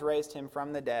God has raised Him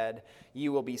from the dead,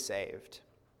 you will be saved.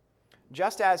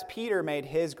 Just as Peter made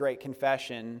his great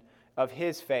confession of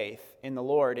his faith in the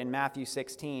Lord in Matthew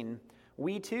 16,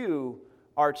 we too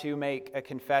are to make a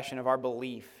confession of our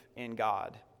belief in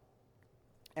God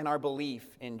and our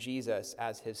belief in Jesus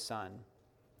as His Son,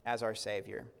 as our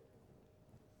Savior.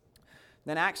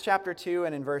 Then Acts chapter 2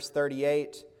 and in verse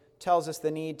 38 tells us the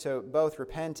need to both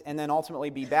repent and then ultimately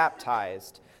be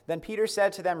baptized. "Then Peter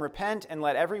said to them, 'Repent and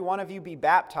let every one of you be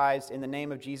baptized in the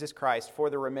name of Jesus Christ for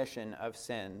the remission of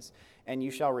sins, and you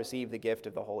shall receive the gift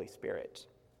of the Holy Spirit.'"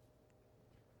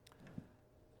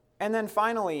 And then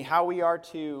finally, how we are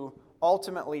to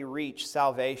ultimately reach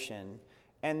salvation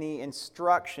and the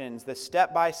instructions, the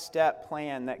step-by-step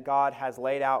plan that God has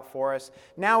laid out for us.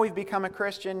 Now we've become a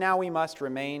Christian, now we must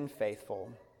remain faithful.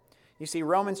 You see,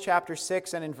 Romans chapter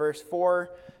 6 and in verse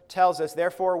 4 tells us,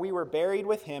 "Therefore we were buried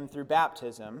with Him through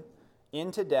baptism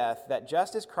into death, that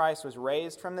just as Christ was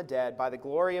raised from the dead by the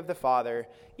glory of the Father,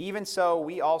 even so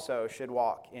we also should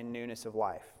walk in newness of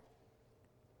life."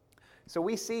 So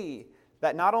we see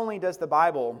that not only does the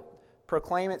Bible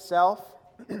proclaim itself,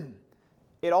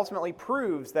 it ultimately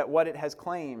proves that what it has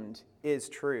claimed is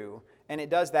true, and it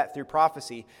does that through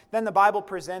prophecy. Then the Bible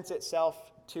presents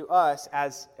itself to us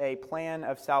as a plan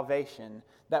of salvation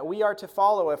that we are to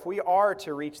follow if we are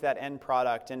to reach that end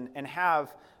product and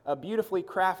have a beautifully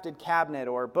crafted cabinet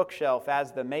or bookshelf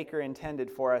as the Maker intended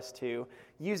for us to,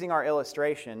 using our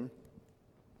illustration.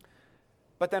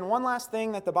 But then one last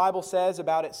thing that the Bible says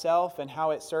about itself and how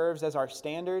it serves as our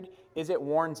standard is it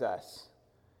warns us.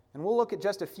 And we'll look at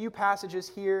just a few passages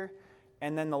here,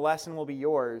 and then the lesson will be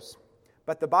yours.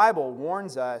 But the Bible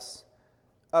warns us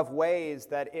of ways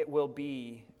that it will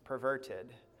be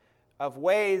perverted, of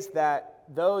ways that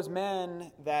those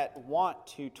men that want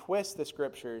to twist the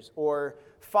Scriptures or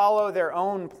follow their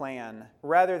own plan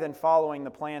rather than following the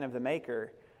plan of the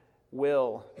Maker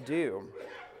will do.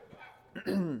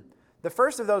 The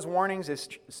first of those warnings is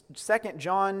 2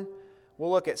 John. We'll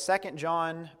look at 2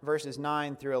 John verses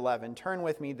 9 through 11. Turn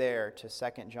with me there to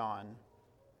 2 John,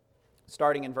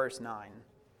 starting in verse 9.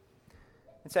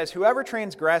 It says, "Whoever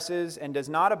transgresses and does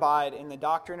not abide in the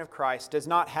doctrine of Christ does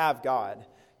not have God.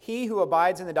 He who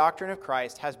abides in the doctrine of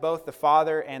Christ has both the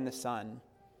Father and the Son.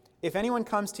 If anyone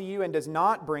comes to you and does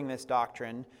not bring this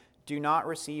doctrine, do not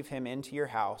receive him into your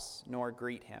house, nor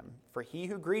greet him, for he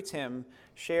who greets him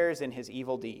shares in his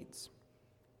evil deeds.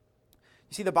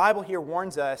 You see, the Bible here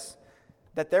warns us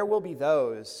that there will be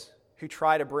those who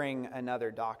try to bring another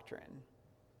doctrine.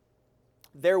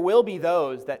 There will be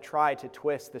those that try to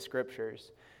twist the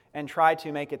Scriptures and try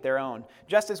to make it their own.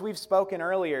 Just as we've spoken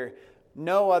earlier,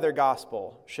 no other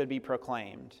gospel should be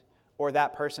proclaimed, or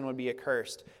that person would be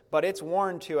accursed. But it's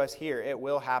warned to us here, it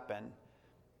will happen.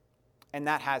 And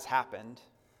that has happened.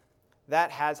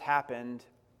 That has happened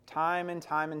time and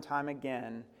time and time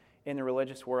again in the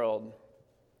religious world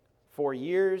for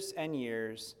years and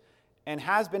years, and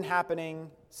has been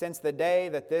happening since the day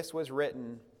that this was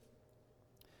written.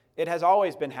 It has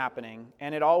always been happening,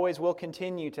 and it always will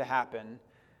continue to happen,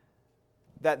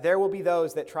 that there will be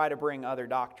those that try to bring other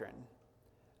doctrine.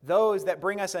 Those that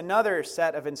bring us another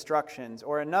set of instructions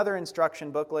or another instruction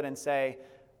booklet and say,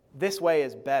 this way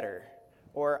is better,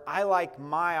 or I like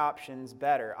my options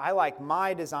better. I like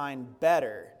my design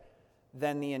better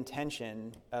than the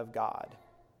intention of God.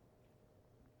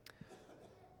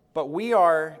 But we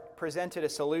are presented a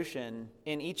solution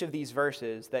in each of these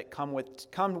verses that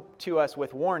come to us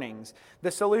with warnings.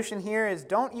 The solution here is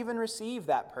don't even receive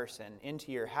that person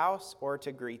into your house or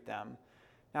to greet them.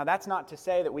 Now, that's not to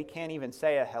say that we can't even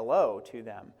say a hello to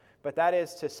them, but that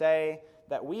is to say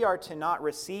that we are to not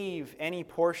receive any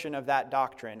portion of that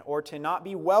doctrine, or to not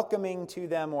be welcoming to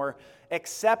them or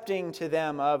accepting to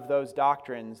them of those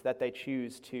doctrines that they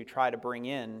choose to try to bring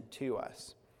in to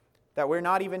us. That we're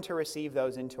not even to receive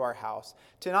those into our house,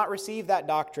 to not receive that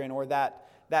doctrine or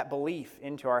that belief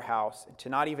into our house, to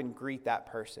not even greet that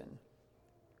person.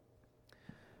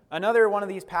 Another one of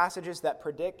these passages that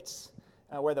predicts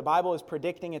where the Bible is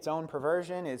predicting its own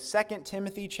perversion is 2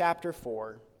 Timothy chapter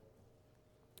 4.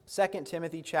 2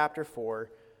 Timothy chapter 4.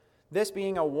 This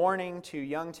being a warning to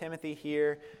young Timothy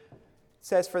here, it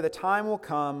says, "For the time will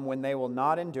come when they will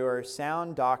not endure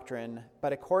sound doctrine,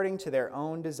 but according to their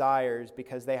own desires,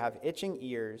 because they have itching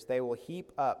ears, they will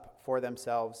heap up for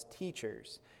themselves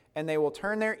teachers, and they will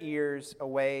turn their ears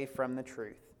away from the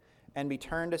truth, and be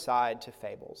turned aside to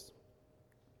fables."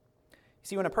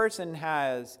 See, when a person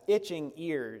has itching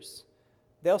ears,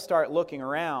 they'll start looking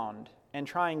around and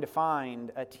trying to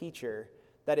find a teacher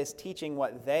that is teaching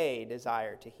what they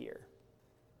desire to hear.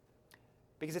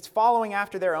 Because it's following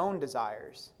after their own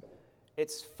desires.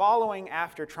 It's following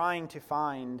after trying to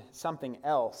find something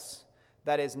else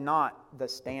that is not the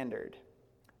standard,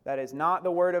 that is not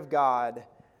the Word of God.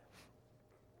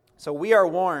 So we are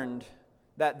warned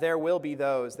that there will be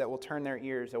those that will turn their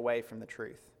ears away from the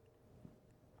truth.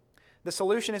 The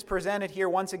solution is presented here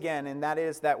once again, and that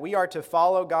is that we are to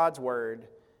follow God's Word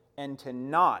and to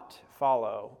not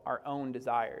follow our own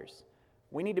desires.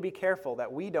 We need to be careful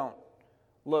that we don't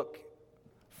look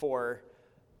for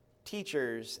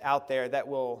teachers out there that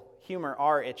will humor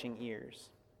our itching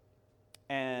ears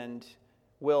and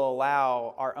will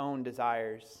allow our own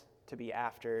desires to be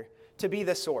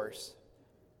the source,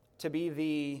 to be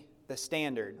the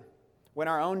standard. When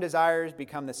our own desires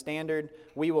become the standard,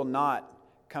 we will not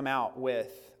come out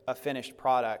with a finished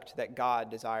product that God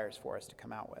desires for us to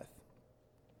come out with.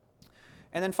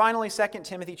 And then finally, 2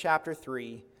 Timothy chapter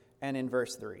 3 and in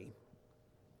verse 3.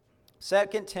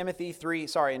 2 Timothy 3,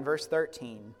 in verse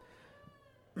 13.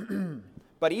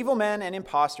 "But evil men and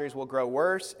impostors will grow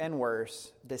worse and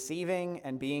worse, deceiving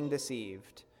and being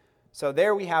deceived." So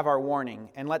there we have our warning,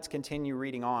 and let's continue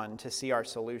reading on to see our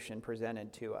solution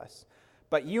presented to us.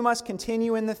 "But you must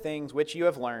continue in the things which you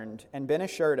have learned and been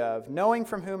assured of, knowing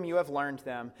from whom you have learned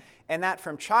them, and that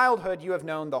from childhood you have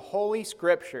known the Holy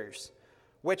Scriptures,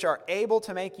 which are able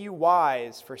to make you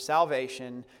wise for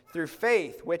salvation through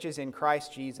faith which is in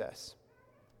Christ Jesus."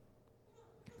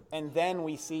 And then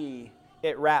we see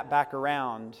it wrap back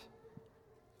around.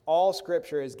 All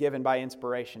Scripture is given by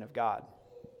inspiration of God,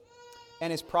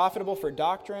 and is profitable for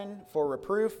doctrine, for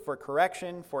reproof, for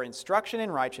correction, for instruction in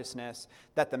righteousness,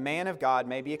 that the man of God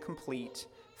may be complete,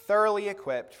 thoroughly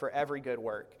equipped for every good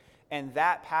work. And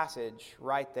that passage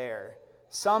right there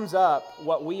sums up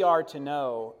what we are to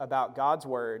know about God's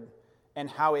Word and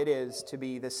how it is to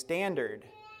be the standard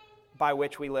by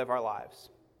which we live our lives.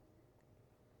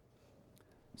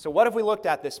 So what have we looked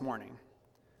at this morning?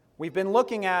 We've been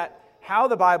looking at how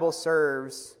the Bible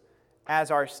serves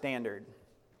as our standard.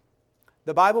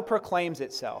 The Bible proclaims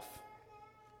itself.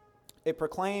 It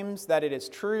proclaims that it is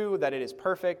true, that it is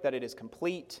perfect, that it is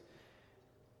complete.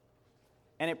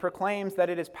 And it proclaims that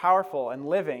it is powerful and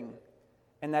living,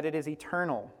 and that it is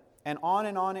eternal. And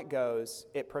on it goes.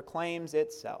 It proclaims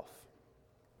itself.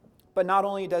 But not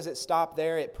only does it stop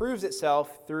there, it proves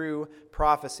itself through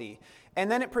prophecy.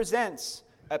 And then it presents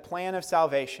a plan of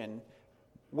salvation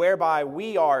whereby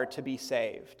we are to be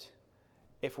saved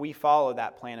if we follow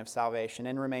that plan of salvation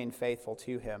and remain faithful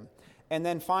to Him. And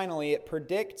then finally, it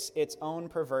predicts its own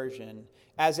perversion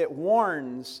as it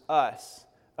warns us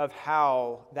of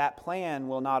how that plan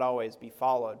will not always be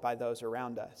followed by those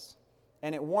around us.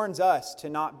 And it warns us to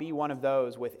not be one of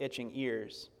those with itching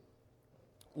ears,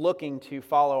 looking to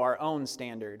follow our own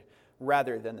standard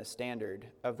rather than the standard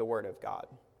of the Word of God.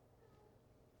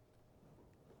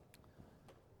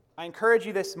 I encourage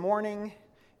you this morning,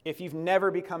 if you've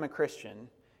never become a Christian,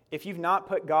 if you've not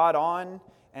put God on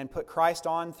and put Christ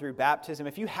on through baptism,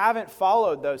 if you haven't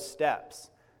followed those steps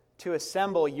to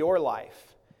assemble your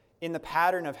life in the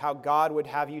pattern of how God would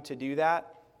have you to do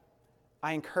that,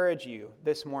 I encourage you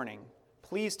this morning,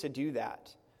 please to do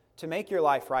that, to make your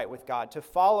life right with God, to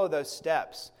follow those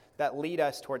steps that lead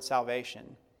us towards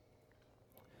salvation.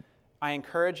 I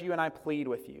encourage you and I plead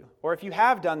with you. Or if you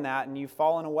have done that and you've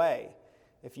fallen away,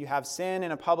 if you have sin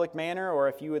in a public manner, or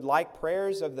if you would like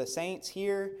prayers of the saints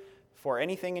here for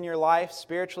anything in your life,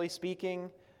 spiritually speaking,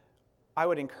 I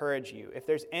would encourage you. If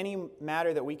there's any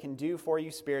matter that we can do for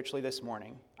you spiritually this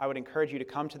morning, I would encourage you to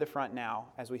come to the front now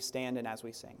as we stand and as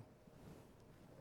we sing.